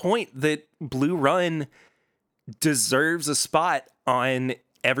proves the point that Blue Run deserves a spot on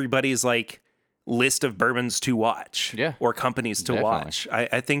everybody's like list of bourbons to watch, Yeah, or companies to definitely. watch.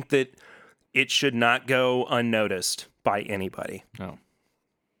 I think that it should not go unnoticed by anybody. No.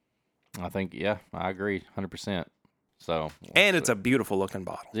 I think, yeah, I agree 100%. So, And it's a beautiful looking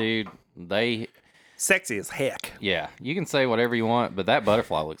bottle. dude, Sexy as heck. yeah, you can say whatever you want, but that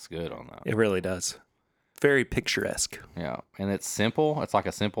butterfly looks good on that. It really does. Very picturesque. Yeah, and it's simple. It's like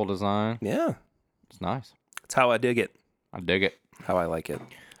a simple design. Yeah. It's nice. That's how I dig it. I dig it. How I like it.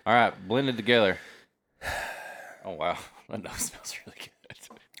 All right, blended together. Oh, wow. That nose smells really good.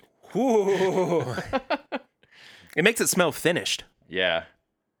 Ooh. It makes it smell finished. Yeah.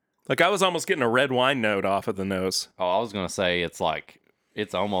 Like I was almost getting a red wine note off of the nose. Oh, I was going to say it's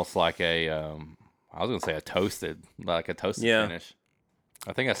almost like a toasted Yeah. finish.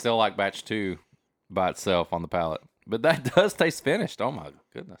 I think I still like batch 2 by itself on the palate. But that does taste finished. Oh, my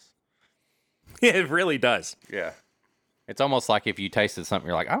goodness. It really does. Yeah. It's almost like if you tasted something,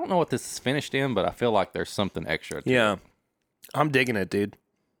 you're like, I don't know what this is finished in, but I feel like there's something extra. Yeah. I'm digging it, dude.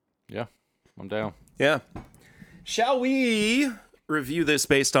 Yeah. I'm down. Yeah. Shall we review this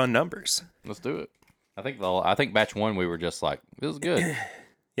based on numbers? Let's do it. I think batch 1 we were just like, this is good.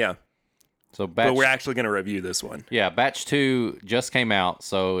 Yeah. So batch But we're actually going to review this one. Yeah, batch 2 just came out,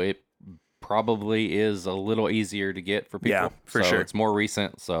 so it probably is a little easier to get for people. Yeah, for So sure. It's more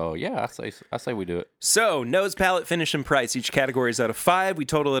recent, so yeah, I say we do it. So, nose, palate, finish, and price. Each category is out of 5. We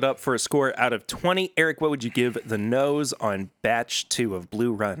total it up for a score out of 20. Eric, what would you give the nose on batch 2 of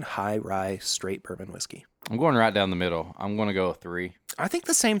Blue Run High Rye Straight Bourbon Whiskey? I'm going right down the middle. I'm going to go 3. I think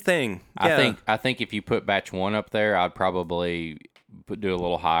the same thing. Yeah. I think if you put batch 1 up there, I'd probably do a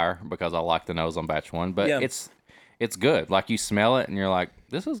little higher because I like the nose on batch 1. But Yeah. it's good. Like you smell it and you're like,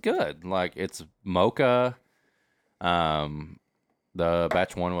 this is good. Like it's mocha. The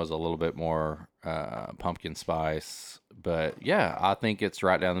batch 1 was a little bit more pumpkin spice, but yeah, I think it's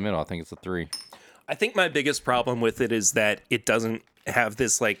right down the middle. I think it's a 3. I think my biggest problem with it is that it doesn't have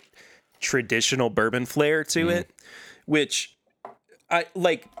this like traditional bourbon flair to it, which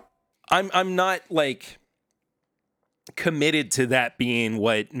I'm not like committed to that being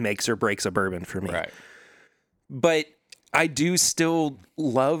what makes or breaks a bourbon for me. Right. But I do still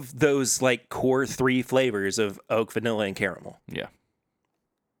love those like core 3 flavors of oak, vanilla, and caramel. Yeah.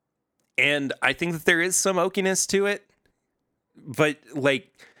 And I think that there is some oakiness to it, but like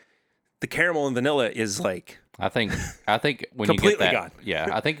the caramel and vanilla is like I think when you get Completely that, gone. yeah,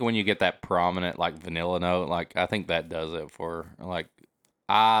 I think when you get that prominent like vanilla note, like I think that does it for like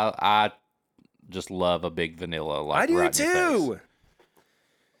I just love a big vanilla like I do right in your face. too.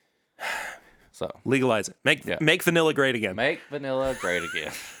 So Legalize it. Make vanilla great again. make vanilla great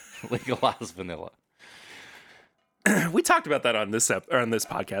again. Legalize vanilla. We talked about that on this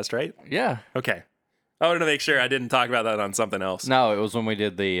podcast, right? Yeah. Okay. I wanted to make sure I didn't talk about that on something else. No, it was when we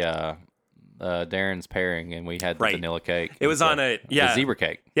did the Darren's pairing and we had the Right. vanilla cake. It was on a the zebra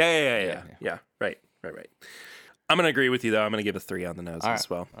cake. Yeah. Right. I'm gonna agree with you though. I'm gonna give a 3 on the nose as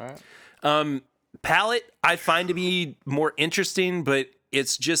well. All right. Palate I find to be more interesting, but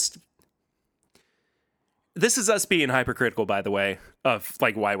it's just this is us being hypercritical, by the way, of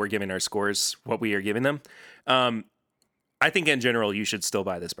like why we're giving our scores what we are giving them. I think in general you should still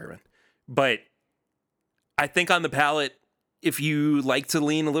buy this bourbon, but I think on the palate, if you like to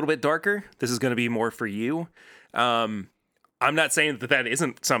lean a little bit darker, this is going to be more for you. I'm not saying that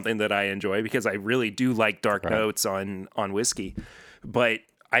isn't something that I enjoy because I really do like dark notes on whiskey, but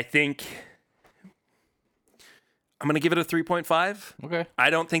I think I'm going to give it a 3.5. Okay. I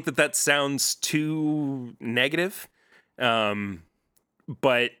don't think that sounds too negative,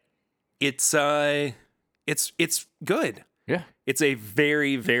 but it's good. Yeah. It's a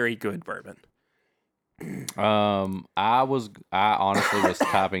very, very good bourbon. I honestly was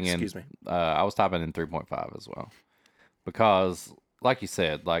typing in. Excuse me. I was typing in 3.5 as well, because, like you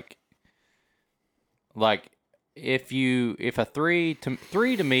said, like if a three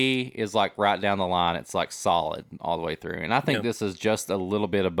to me is like right down the line, it's like solid all the way through, and I think Yeah. this is just a little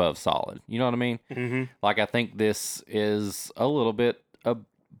bit above solid. You know what I mean? Mm-hmm. Like I think this is a little bit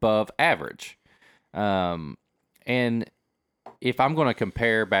above average. And if I'm going to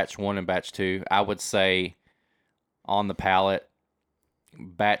compare batch 1 and batch 2, I would say on the palate,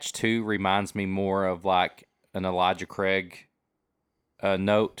 batch 2 reminds me more of like an Elijah Craig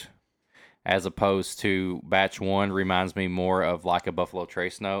note, as opposed to batch 1 reminds me more of like a Buffalo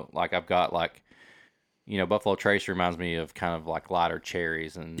Trace note. Like I've got like, Buffalo Trace reminds me of kind of like lighter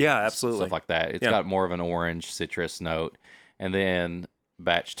cherries and Yeah, absolutely. stuff like that. It's Yeah. got more of an orange citrus note. And then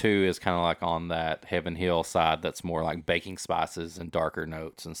batch 2 is kind of like on that Heaven Hill side that's more like baking spices and darker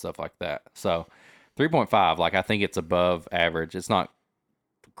notes and stuff like that. So 3.5, like I think it's above average. It's not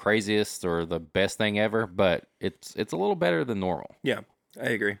the craziest or the best thing ever, but it's a little better than normal. Yeah, I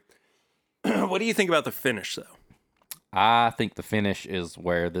agree. What do you think about the finish, though? I think the finish is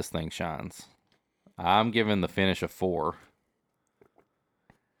where this thing shines. I'm giving the finish a 4.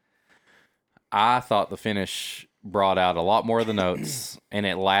 I thought the finish brought out a lot more of the notes, and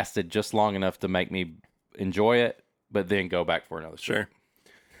it lasted just long enough to make me enjoy it, but then go back for another sip.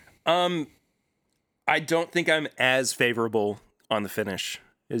 Sure. I don't think I'm as favorable on the finish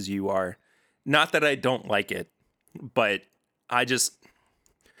as you are. Not that I don't like it, but I don't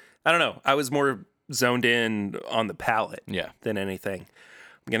know. I was more zoned in on the palate than anything.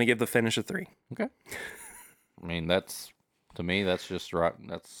 I'm going to give the finish a 3. Okay. I mean, to me, that's just right.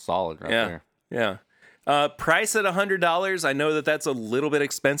 That's solid right there. Yeah. Price at $100. I know that that's a little bit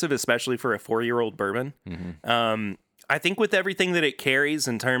expensive, especially for a 4-year-old bourbon. Mm-hmm. I think with everything that it carries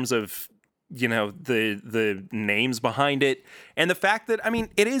in terms of, the names behind it and the fact that,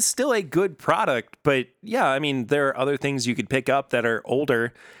 it is still a good product, but yeah, there are other things you could pick up that are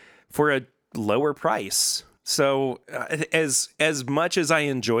older for a lower price. So as much as I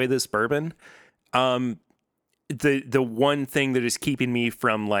enjoy this bourbon, the one thing that is keeping me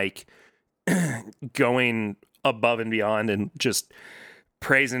from like going above and beyond and just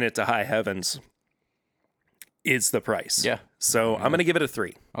praising it to high heavens is the price. Yeah. So I'm going to give it a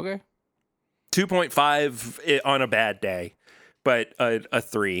 3. Okay. 2.5 on a bad day, but a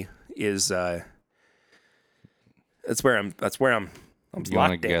 3 is that's where I'm You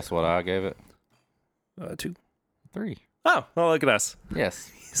want to guess what I gave it? 2. 3. Oh, well, look at us.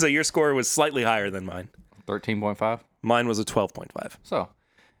 Yes. So your score was slightly higher than mine. 13.5. Mine was a 12.5. So,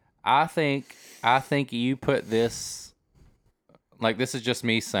 I think you put this, like, this is just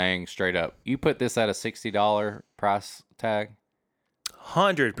me saying straight up. You put this at a $60 price tag.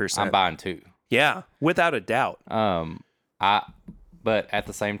 100%. I'm buying 2. Yeah, without a doubt. But at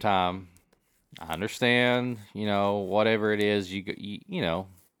the same time, I understand, whatever it is, you know,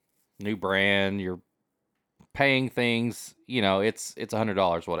 new brand, you're paying things, it's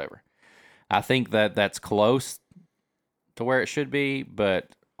 $100, whatever. I think that's close to where it should be, but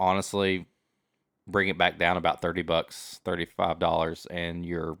honestly, bring it back down about $30, $35, and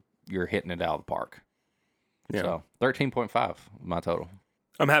you're hitting it out of the park. Yeah. So 13.5, my total.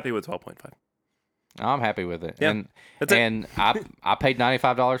 I'm happy with 12.5. I'm happy with it. Yeah, that's it. And I paid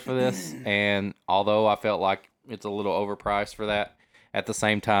 $95 for this, and although I felt like it's a little overpriced for that, at the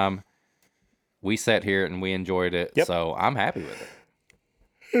same time, we sat here and we enjoyed it. Yep. So I'm happy with it.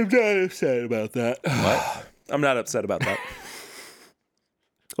 I'm not upset about that. What? I'm not upset about that.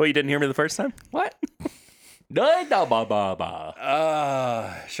 Well, you didn't hear me the first time? What?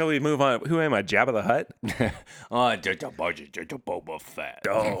 Shall we move on? Who am I? Jabba the Hutt? Just a budget, just a Boba Fett.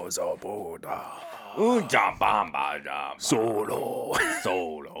 Solo.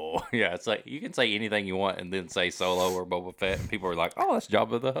 Solo. Yeah, it's like you can say anything you want and then say Solo or Boba Fett. And people are like, oh, that's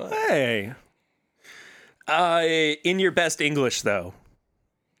Jabba the Hutt. Hey. In your best English, though,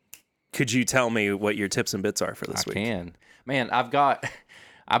 could you tell me what your tips and bits are for this week? I can. Man, I've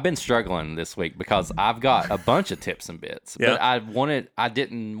been struggling this week because I've got a bunch of tips and bits, Yeah. but I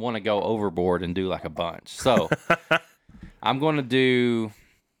didn't want to go overboard and do like a bunch. So I'm going to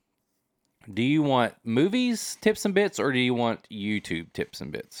do you want movies tips and bits or do you want YouTube tips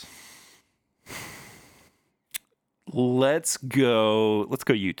and bits? Let's go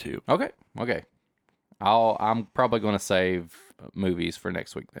YouTube. Okay. I'm probably going to save movies for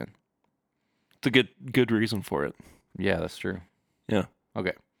next week then. It's a good reason for it. Yeah, that's true. Yeah.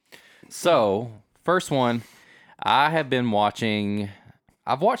 Okay. So, first one, I've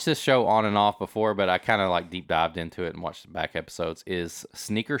watched this show on and off before, but I kind of like deep dived into it and watched the back episodes, is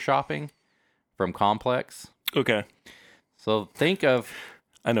Sneaker Shopping from Complex. Okay. So think of...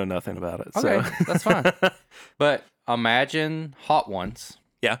 I know nothing about it. Okay, so. that's fine. But imagine Hot Ones.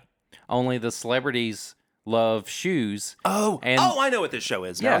 Yeah. Only the celebrities love shoes. Oh, I know what this show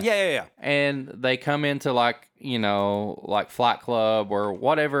is now. Yeah. And they come into like, like Flight Club or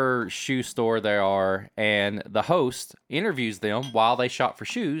whatever shoe store they are, and the host interviews them while they shop for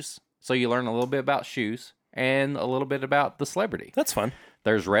shoes. So you learn a little bit about shoes and a little bit about the celebrity. That's fun.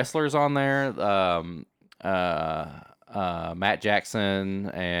 There's wrestlers on there, Matt Jackson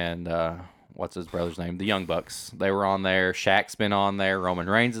and what's his brother's name? The Young Bucks. They were on there. Shaq's been on there. Roman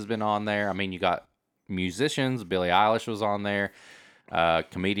Reigns has been on there. I mean, you got musicians. Billie Eilish was on there.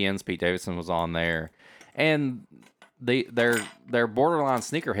 Comedians. Pete Davidson was on there. And they're borderline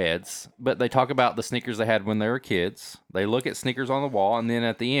sneakerheads, but they talk about the sneakers they had when they were kids. They look at sneakers on the wall, and then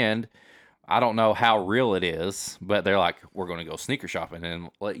at the end, I don't know how real it is, but they're like, we're going to go sneaker shopping, and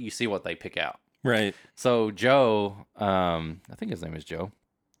let you see what they pick out. Right. So Joe, I think his name is Joe.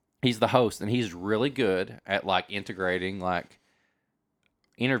 He's the host, and he's really good at like integrating like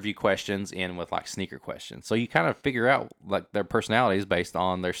interview questions in with like sneaker questions. So you kind of figure out like their personalities based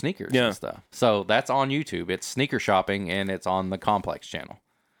on their sneakers and stuff. So that's on YouTube. It's Sneaker Shopping, and it's on the Complex channel.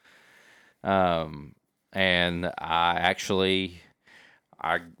 And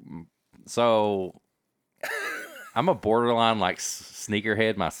so I'm a borderline like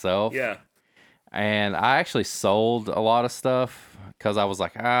sneakerhead myself. Yeah. And I actually sold a lot of stuff because I was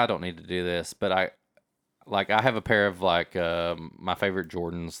like, I don't need to do this. But I have a pair of like my favorite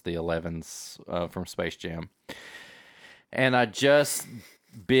Jordans, the 11s from Space Jam. And I just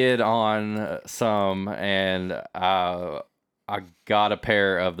bid on some, and I got a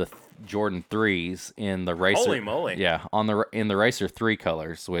pair of the Jordan 3s in the Racer. Holy moly. Yeah, in the Racer 3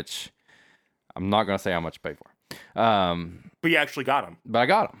 colors, which I'm not going to say how much I paid for. But you actually got them. But I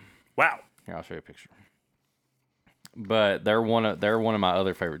got them. Wow. Here, I'll show you a picture. But they're one of my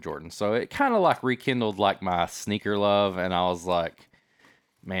other favorite Jordans. So it kind of like rekindled like my sneaker love, and I was like,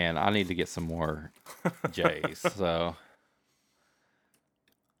 man, I need to get some more J's. So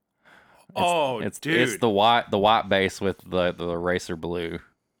dude, it's the white base with the Racer blue,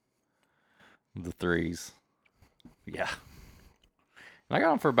 the 3s. Yeah, and I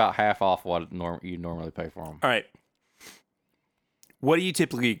got them for about half off what you normally pay for them. All right. What do you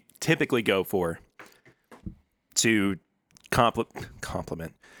typically go for to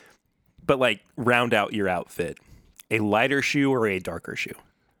compliment, but like round out your outfit? A lighter shoe or a darker shoe?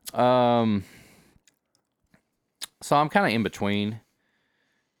 So I'm kind of in between.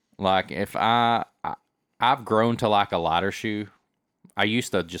 Like if I've grown to like a lighter shoe. I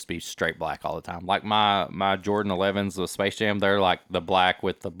used to just be straight black all the time. Like my Jordan 11s, the Space Jam, they're like the black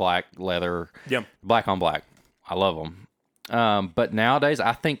with the black leather. Yeah. Black on black. I love them. But nowadays,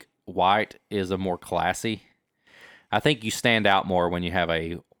 I think white is a more classy. I think you stand out more when you have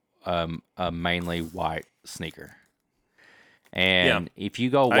a mainly white sneaker. And if you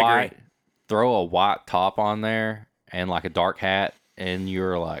go white, throw a white top on there and like a dark hat, and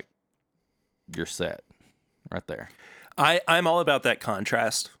you're set right there. I'm all about that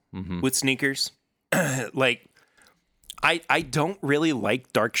contrast with sneakers. Like, I don't really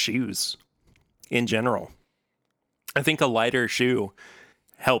like dark shoes in general. I think a lighter shoe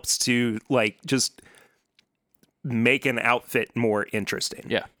helps to like just make an outfit more interesting.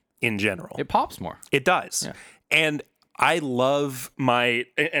 Yeah. In general. It pops more. It does. Yeah. And I love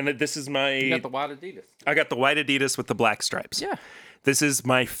and this is my... You got the white Adidas. I got the white Adidas with the black stripes. Yeah. This is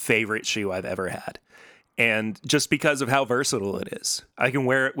my favorite shoe I've ever had. And just because of how versatile it is. I can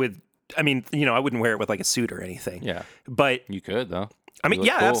wear it with... I mean, I wouldn't wear it with like a suit or anything. Yeah. But... You could, though. I mean,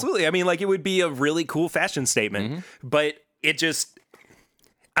 yeah, cool. Absolutely. I mean, like, it would be a really cool fashion statement. But it just...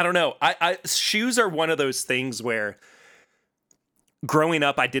 I don't know. Shoes are one of those things where growing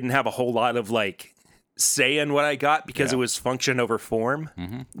up, I didn't have a whole lot of like say in what I got because it was function over form.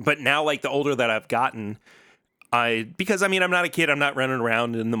 But now, like the older that I've gotten, because I mean, I'm not a kid. I'm not running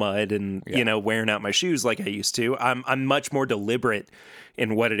around in the mud and wearing out my shoes like I used to. I'm much more deliberate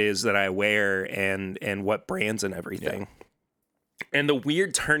in what it is that I wear and what brands and everything. Yeah. And the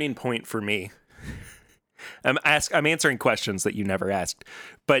weird turning point for me. I'm answering questions that you never asked,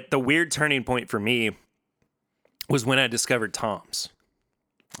 but the weird turning point for me was when I discovered Toms.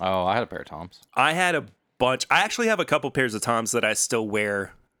 Oh, I had a pair of Toms. I had a bunch. I actually have a couple pairs of Toms that I still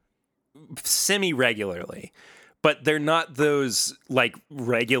wear semi-regularly, but they're not those like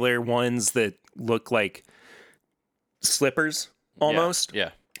regular ones that look like slippers almost.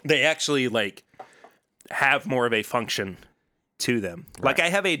 Yeah. They actually like have more of a function to them. Right. Like I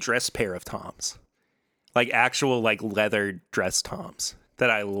have a dress pair of Toms. Like actual like leather dress Toms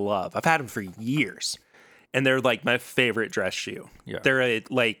that I love. I've had them for years. And they're like my favorite dress shoe. Yeah. They're a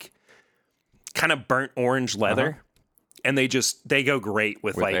like kind of burnt orange leather. and they go great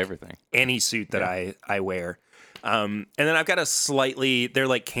with like everything. any suit that I wear. And then I've got they're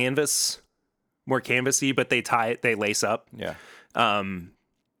like more canvasy, but they lace up. Yeah.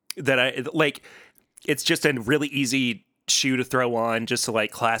 That I like. It's just a really easy shoe to throw on just to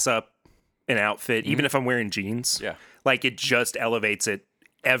like class up an outfit, even if I'm wearing jeans. Yeah. Like it just elevates it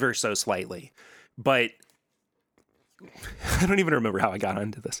ever so slightly. But I don't even remember how I got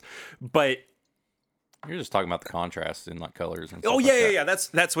onto this. But You're just talking about the contrast in like colors and stuff. oh like yeah, that.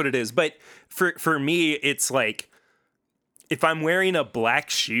 that's what it is. But for me, it's like if I'm wearing a black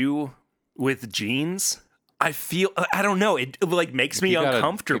shoe with jeans, I don't know, it like makes me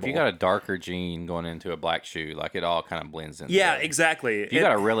uncomfortable. If you got a darker jean going into a black shoe, like it all kind of blends in. Yeah, together. exactly. If you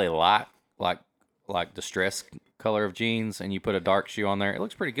got a really light, like distressed color of jeans, and you put a dark shoe on there, it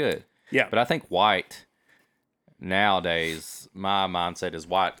looks pretty good. Yeah. But I think white nowadays, my mindset is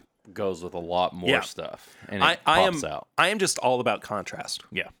white goes with a lot more stuff, and it pops out. I am just all about contrast.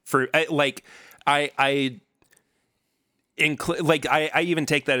 Yeah. I even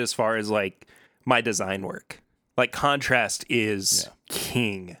take that as far as like my design work. Like contrast is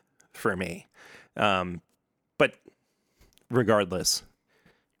king for me. But regardless,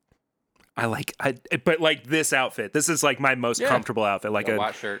 but like this outfit, this is like my most comfortable outfit. Like a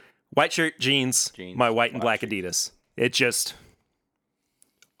white shirt, jeans, my white and black Adidas. It just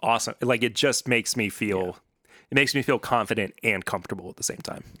awesome. Like it just makes me feel, it makes me feel confident and comfortable at the same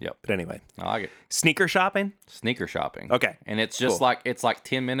time. Yep. But anyway, I like it. Sneaker shopping. Okay. And it's just Cool. it's like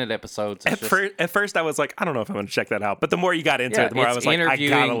 10-minute episodes. At first, I was like, I don't know if I'm going to check that out. But the more you got into it, the more I was like, I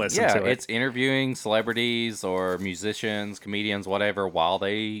gotta listen to it. It's interviewing celebrities or musicians, comedians, whatever, while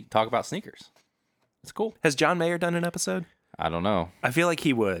they talk about sneakers. It's cool. Has John Mayer done an episode? I don't know. I feel like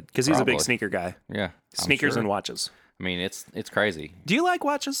he would because he's a big Probably. sneaker guy. Yeah. I'm Sneakers sure. and watches. I mean, it's crazy. Do you like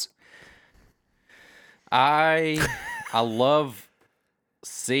watches? I love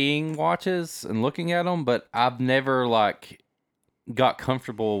seeing watches and looking at them, but I've never like got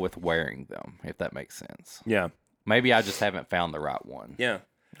comfortable with wearing them, if that makes sense. Yeah. Maybe I just haven't found the right one. Yeah.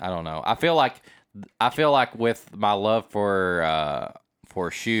 I don't know. I feel like with my love for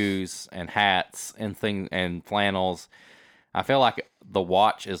shoes and hats and flannels, I feel like the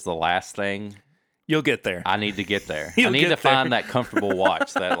watch is the last thing. You'll get there. I need to get there. You'll I need get to there. find that comfortable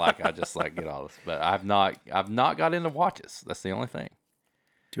watch that like I just like get all this. But I've not got into watches. That's the only thing.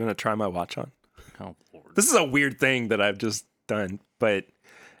 Do you want to try my watch on? Oh Lord. This is a weird thing that I've just done, but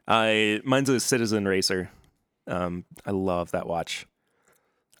mine's a Citizen Racer. I love that watch.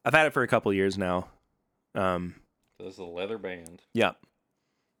 I've had it for a couple years now. This is a leather band. Yeah.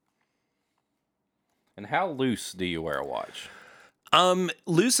 And how loose do you wear a watch?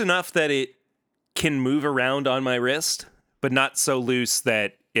 Loose enough that it can move around on my wrist, but not so loose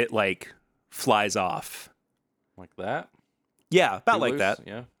that it like flies off. Like that? Yeah, about Too like loose? that.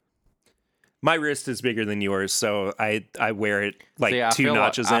 Yeah. My wrist is bigger than yours, so I wear it like See, I two feel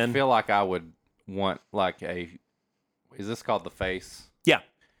notches like, in. I feel like I would want like is this called the face? Yeah.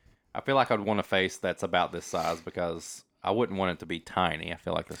 I feel like I'd want a face that's about this size because I wouldn't want it to be tiny. I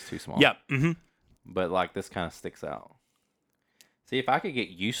feel like that's too small. Yeah. Mm-hmm. But like this kind of sticks out. See, if I could get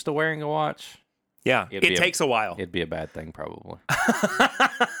used to wearing a watch, Yeah. It'd be It takes a while. it'd be a bad thing probably.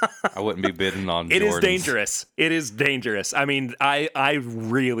 I wouldn't be bidding on It is Jordans. dangerous. It is dangerous. I mean, I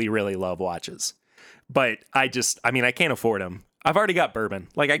really, really love watches, but I can't afford them. I've already got bourbon.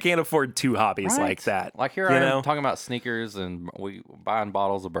 Like I can't afford two hobbies Right? like that. Like here you I am know? talking about sneakers and we buying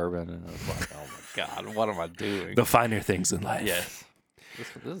bottles of bourbon and it's like, oh my God, what am I doing? The finer things in life. Yes. This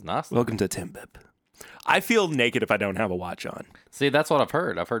is nice. Welcome to Tim Bip. I feel naked if I don't have a watch on. See, that's what I've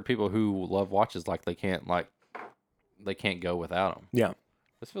heard. I've heard people who love watches like they can't go without them. Yeah.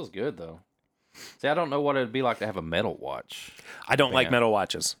 This feels good though. See, I don't know what it'd be like to have a metal watch. I don't like Band. metal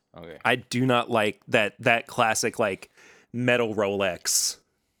watches. Okay. I do not like that classic like metal Rolex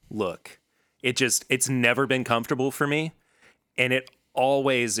look. It's never been comfortable for me, and it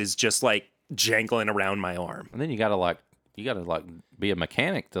always is just like jangling around my arm. And then you gotta be a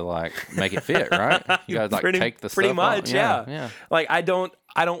mechanic to like make it fit, right? You gotta like take the pretty stuff much, out. yeah. Yeah. Like I don't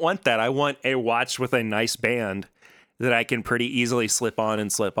want that. I want a watch with a nice band that I can pretty easily slip on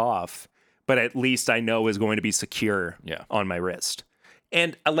and slip off, but at least I know is going to be secure Yeah. on my wrist.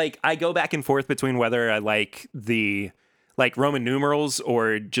 And like I go back and forth between whether I like the like Roman numerals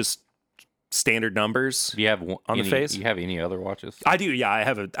or just standard numbers. Do you have On the face? You have any other watches? I do, yeah. I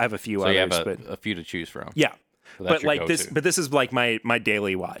have a few So others, you have but a few to choose from. yeah. So that's But your like this, go-to. but this is like my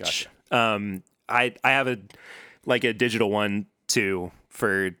daily watch. I have a digital one too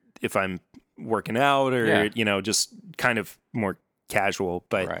for if I'm working out or Yeah. just kind of more casual.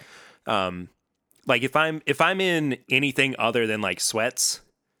 But Right. Like if I'm in anything other than like sweats,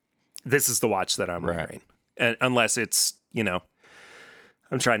 this is the watch that I'm wearing. And unless it's,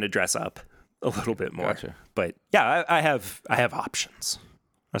 I'm trying to dress up a little bit more. Gotcha. But yeah, I have options,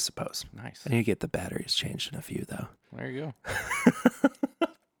 I suppose. Nice. I need to get the batteries changed in a few though. There you go.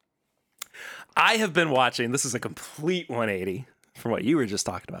 I have been watching, this is a complete 180 from what you were just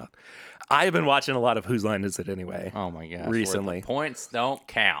talking about. I have been watching a lot of Whose Line Is It Anyway? Oh my gosh. Recently. Where the points don't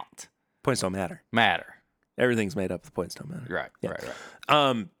count. Points don't matter. Matter. Everything's made up. The points don't matter. Right. Yeah.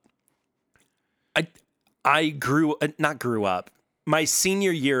 Right. I not grew up. My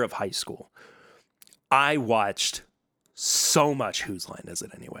senior year of high school, I watched so much Whose Line Is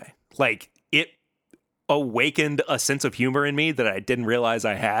It Anyway? Like, it awakened a sense of humor in me that I didn't realize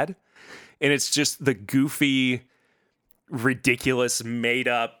I had. And it's just the goofy, ridiculous, made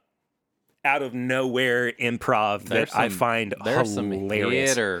up, out of nowhere improv that I find there's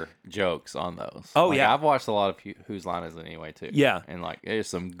hilarious. Some hitter jokes on those. Oh, like, yeah. I've watched a lot of Whose Line Is It Anyway too. Yeah. And like there's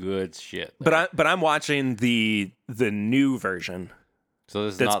some good shit there. But I'm watching the new version. So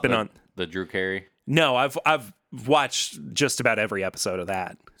this is that's not been the, on- the Drew Carey. No, I've watched just about every episode of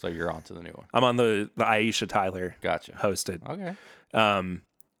that. So you're on to the new one. I'm on the Aisha Tyler Gotcha. hosted. Okay.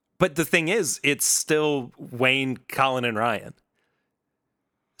 But the thing is, it's still Wayne, Colin, and Ryan.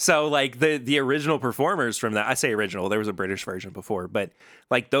 So like the original performers from that, I say original, there was a British version before, but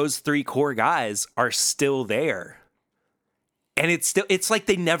like those three core guys are still there. And it's like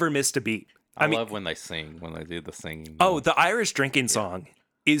they never missed a beat. I love when they sing, when they do the singing. Oh, the Irish drinking song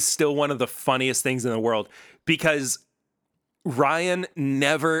is still one of the funniest things in the world because Ryan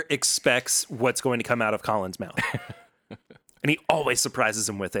never expects what's going to come out of Colin's mouth. And he always surprises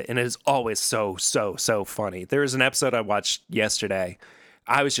him with it. And it is always so, so, so funny. There was an episode I watched yesterday.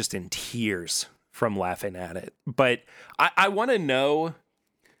 I was just in tears from laughing at it. But I want to know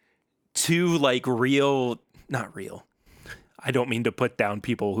two like not real. I don't mean to put down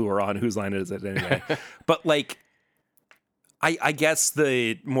people who are on Whose Line Is It Anyway. But like, I guess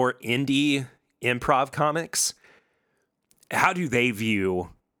the more indie improv comics, how do they view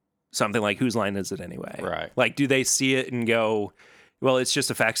something like Whose Line Is It Anyway? Right. Like, do they see it and go, well, it's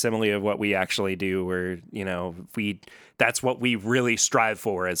just a facsimile of what we actually do, or, that's what we really strive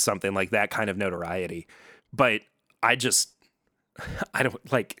for, as something like that kind of notoriety. But I just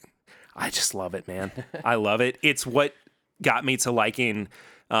love it, man. I love it. It's what got me to liking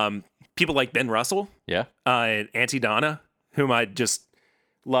people like Ben Russell, Yeah. Auntie Donna, whom I just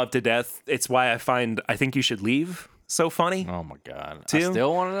love to death. It's why I Think You Should Leave so funny. Oh my God. Too? I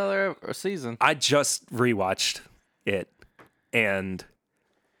still want another season. I just rewatched it, and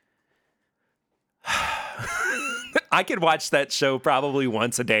I could watch that show probably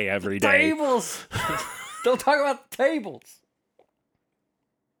once a day, every day. Tables. Don't talk about the tables.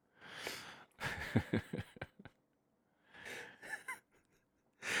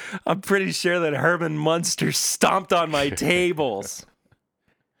 I'm pretty sure that Herman Munster stomped on my tables.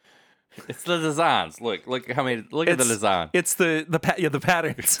 It's the designs. Look how many. Look at the design. It's the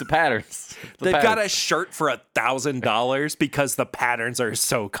patterns. The patterns. They've got a shirt for $1,000 because the patterns are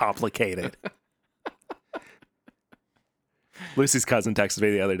so complicated. Lucy's cousin texted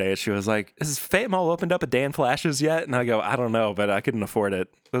me the other day. She was like, "Has Fame All opened up a Dan Flashes yet?" And I go, "I don't know, but I couldn't afford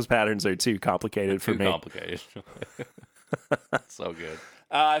it. Those patterns are too complicated for me." Too complicated. So good.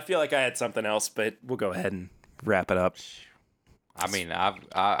 I feel like I had something else, but we'll go ahead and wrap it up. I mean,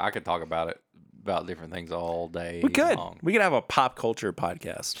 I could talk about different things all day. We could. long. We could have a pop culture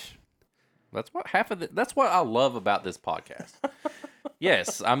podcast. That's what I love about this podcast.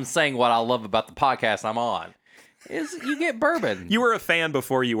 Yes, I'm saying what I love about the podcast I'm on is you get bourbon. You were a fan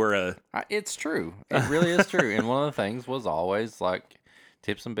before you were a... It's true. It really is true. And one of the things was always like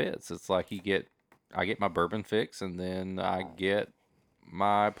tips and bits. It's like I get my bourbon fix, and then I get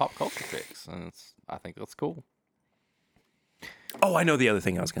my pop culture fix, and I think that's cool. Oh, I know the other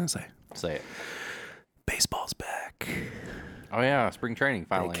thing I was going to say. Say it. Baseball's back. Oh yeah, spring training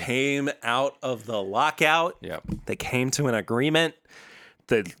finally. They came out of the lockout. Yep. They came to an agreement.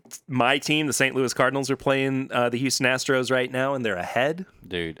 My team, the St. Louis Cardinals, are playing the Houston Astros right now, and they're ahead,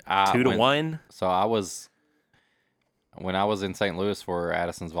 Dude. 2-1. So when I was in St. Louis for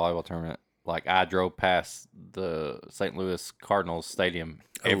Addison's volleyball tournament, like I drove past the St. Louis Cardinals stadium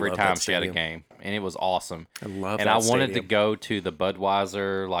every time she had a game, and it was awesome. I love and that I wanted to stadium. go to the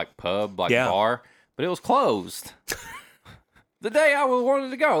Budweiser pub Yeah. bar, but it was closed. The day I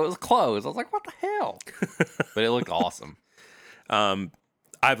wanted to go, it was closed. I was like, what the hell? But it looked awesome.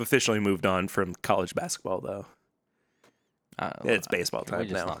 I've officially moved on from college basketball, though. It's baseball Can we time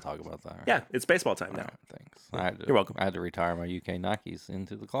just now. not talk about that? Right? Yeah, it's baseball time All now. right, thanks. You're welcome. I had to retire my UK Nikes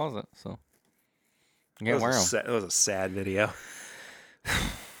into the closet, so You can't wear them. That was a sad video.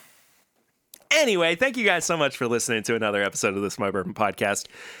 Anyway, thank you guys so much for listening to another episode of this My Bourbon Podcast.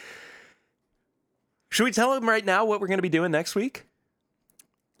 Should we tell them right now what we're going to be doing next week?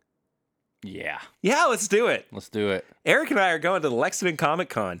 Yeah. Yeah, let's do it. Let's do it. Eric and I are going to the Lexington Comic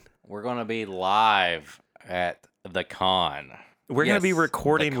Con. We're going to be live at the con. We're going to be Yes,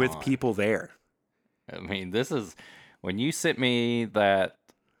 recording the with con. people there. I mean, this is when you sent me that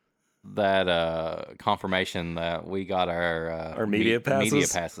confirmation that we got our media media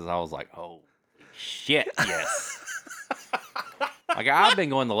passes? passes. I was like, oh shit, yes. Like I've been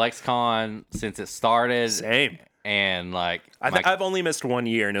going to LexCon since it started, Same. and like I've only missed 1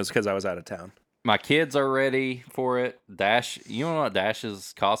 year, and it was because I was out of town. my kids are ready for it. Dash, you know what Dash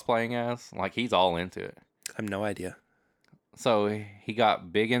is cosplaying as? Like he's all into it. I have no idea. So he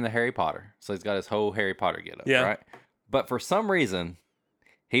got big into Harry Potter. So he's got his whole Harry Potter getup, Yeah. right? But for some reason,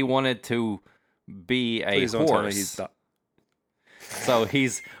 he wanted to be a Please don't tell me horse. he's not. So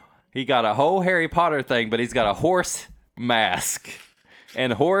he got a whole Harry Potter thing, but he's got a horse mask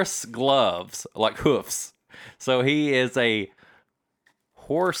and horse gloves, like hoofs. So he is a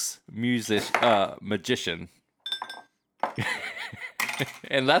horse magician.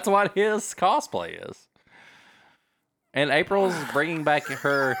 And that's what his cosplay is. And April's bringing back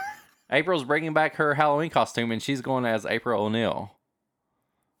her Halloween costume, and she's going as April O'Neil.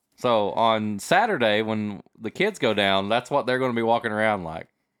 So on Saturday, when the kids go down, that's what they're going to be walking around like.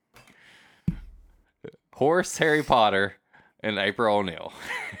 Horse Harry Potter and April O'Neil.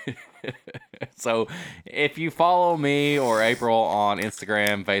 So if you follow me or April on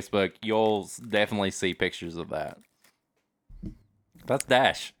Instagram, Facebook, you'll definitely see pictures of that. That's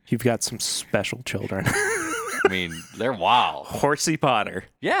Dash. You've got some special children. I mean, they're wild. Horsey Potter.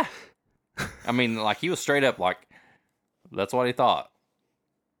 Yeah. I mean, like, he was straight up like, that's what he thought.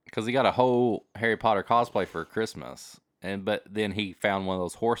 Because he got a whole Harry Potter cosplay for Christmas. But then he found one of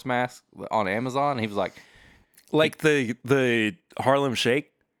those horse masks on Amazon. And he was like, Like the Harlem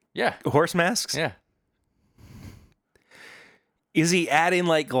Shake yeah. horse masks? Yeah. Is he adding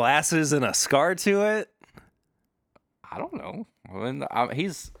like glasses and a scar to it? I don't know. I mean,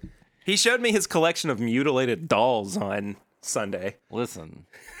 He showed me his collection of mutilated dolls on Sunday. listen,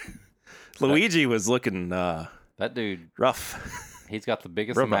 Luigi was looking that dude, rough. he's got the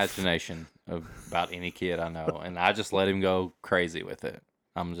biggest Real rough. imagination of about any kid I know. And I just let him go crazy with it.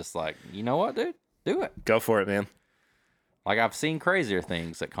 I'm just like, you know what, dude? Do it. Go for it, man. Like, I've seen crazier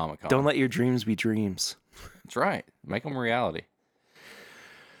things at Comic-Con. Don't let your dreams be dreams. That's right. Make them reality.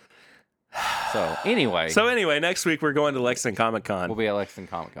 So anyway, next week we're going to Lexington Comic Con. we'll be at Lexington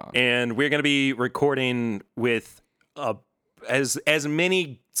Comic Con. And we're going to be recording with as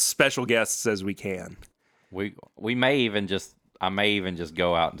many special guests as we can. We may even just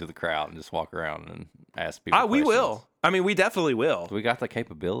go out into the crowd and just walk around and ask people. We questions. will. I mean, we definitely will. Do we got the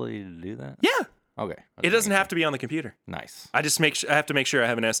capability to do that? Yeah. Okay. It doesn't have to be on the computer. Nice. I have to make sure I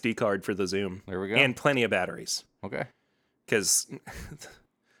have an SD card for the Zoom. There we go. And plenty of batteries. Okay. Because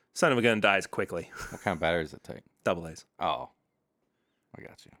son of a gun dies quickly. What kind of battery does it take? Double A's. Oh, I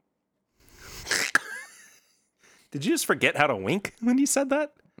got you. Did you just forget how to wink when you said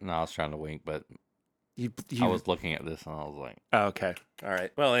that? No, I was trying to wink, but You I was looking at this and I was like, Oh, okay. All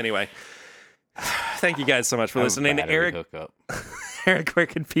right. Well, anyway. Thank you guys so much for "Oh, listening. battery Eric, hookup." Eric, where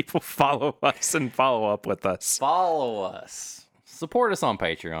can people follow us and follow up with us? Follow us. Support us on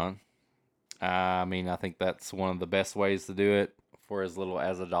Patreon. I mean, I think that's one of the best ways to do it. For as little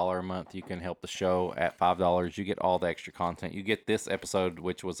as $1 a month, you can help the show. At $5, you get all the extra content. You get this episode,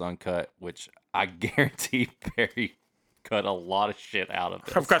 which was uncut, which I guarantee Barry cut a lot of shit out of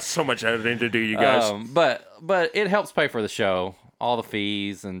this. I've got so much editing to do, you guys. But it helps pay for the show, all the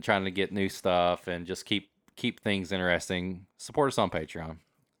fees, and trying to get new stuff, and just keep things interesting. Support us on Patreon.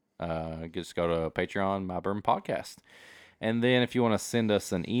 Just go to Patreon, My Bourbon Podcast, and then if you want to send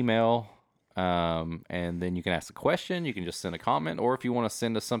us an email, and then you can ask a question, you can just send a comment, or if you want to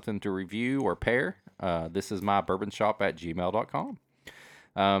send us something to review or pair, this is mybourbonshop@gmail.com.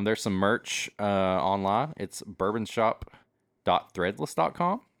 There's some merch online. It's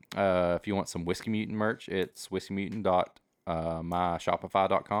bourbonshop.threadless.com. If you want some Whiskey Mutant merch, it's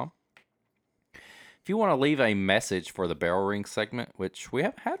whiskeymutant.myshopify.com. If you want to leave a message for the Barrel Ring segment, which we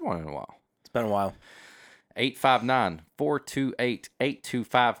haven't had one in a while, It's been a while.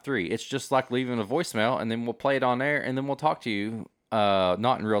 859-428-8253. It's just like leaving a voicemail, and then we'll play it on air, and then we'll talk to you,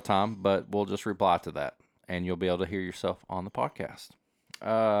 not in real time, but we'll just reply to that, and you'll be able to hear yourself on the podcast.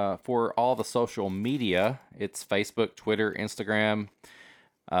 For all the social media, it's Facebook, Twitter, Instagram,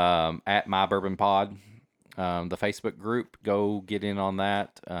 at My Bourbon Pod. The Facebook group, go get in on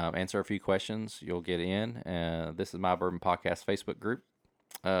that. Answer a few questions. You'll get in. This is My Bourbon Podcast Facebook group.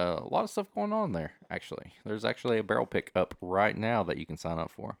 A lot of stuff going on there, actually. There's actually a barrel pick up right now that you can sign up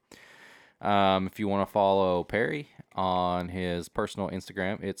for. If you want to follow Perry on his personal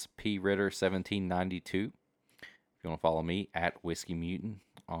Instagram, it's pritter1792. If you want to follow me, at Whiskey Mutant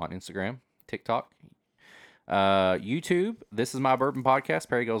on Instagram, TikTok, YouTube, This is My Bourbon Podcast.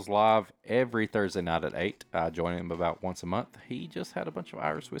 Perry goes live every Thursday night at 8. I join him about once a month. He just had a bunch of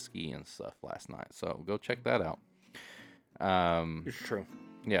Irish whiskey and stuff last night, so go check that out. It's true.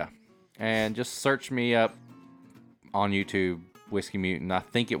 Yeah. And just search me up on YouTube, Whiskey Mutant. I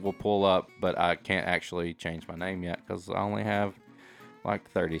think it will pull up, but I can't actually change my name yet because I only have like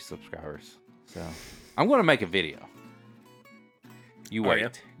 30 subscribers. So I'm going to make a video. You wait. Yeah?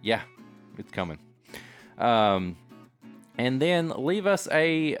 Yeah, it's coming. And then leave us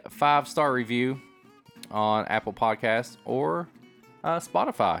a 5-star review on Apple Podcasts or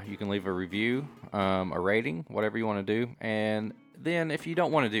Spotify. You can leave a review, a rating, whatever you want to do. And then if you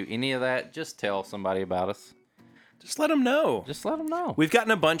don't want to do any of that, just tell somebody about us. Just let them know. Just let them know. We've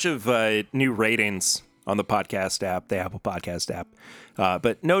gotten a bunch of new ratings on the podcast app, the Apple Podcast app,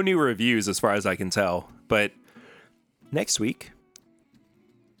 but no new reviews as far as I can tell. But next week,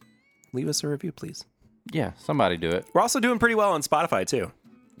 leave us a review, please. Yeah, somebody do it. We're also doing pretty well on Spotify, too.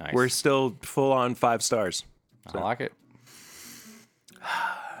 Nice. We're still full on 5 stars. I like it.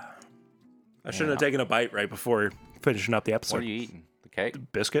 I shouldn't have taken a bite right before finishing up the episode. What are you eating? The cake?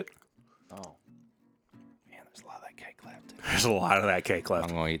 Biscuit? Oh. Man, there's a lot of that cake left. There's a lot of that cake I'm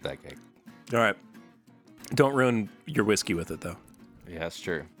left. going to eat that cake. All right. Don't ruin your whiskey with it, though. Yeah, that's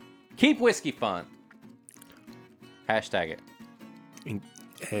true. Keep whiskey fun. Hashtag it.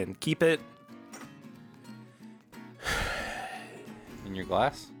 And keep it... In your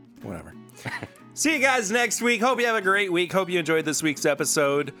glass? Whatever. See you guys next week. Hope you have a great week. Hope you enjoyed this week's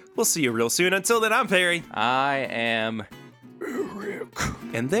episode. We'll see you real soon. Until then, I'm Perry. I am...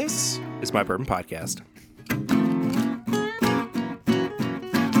 And this is My Bourbon Podcast.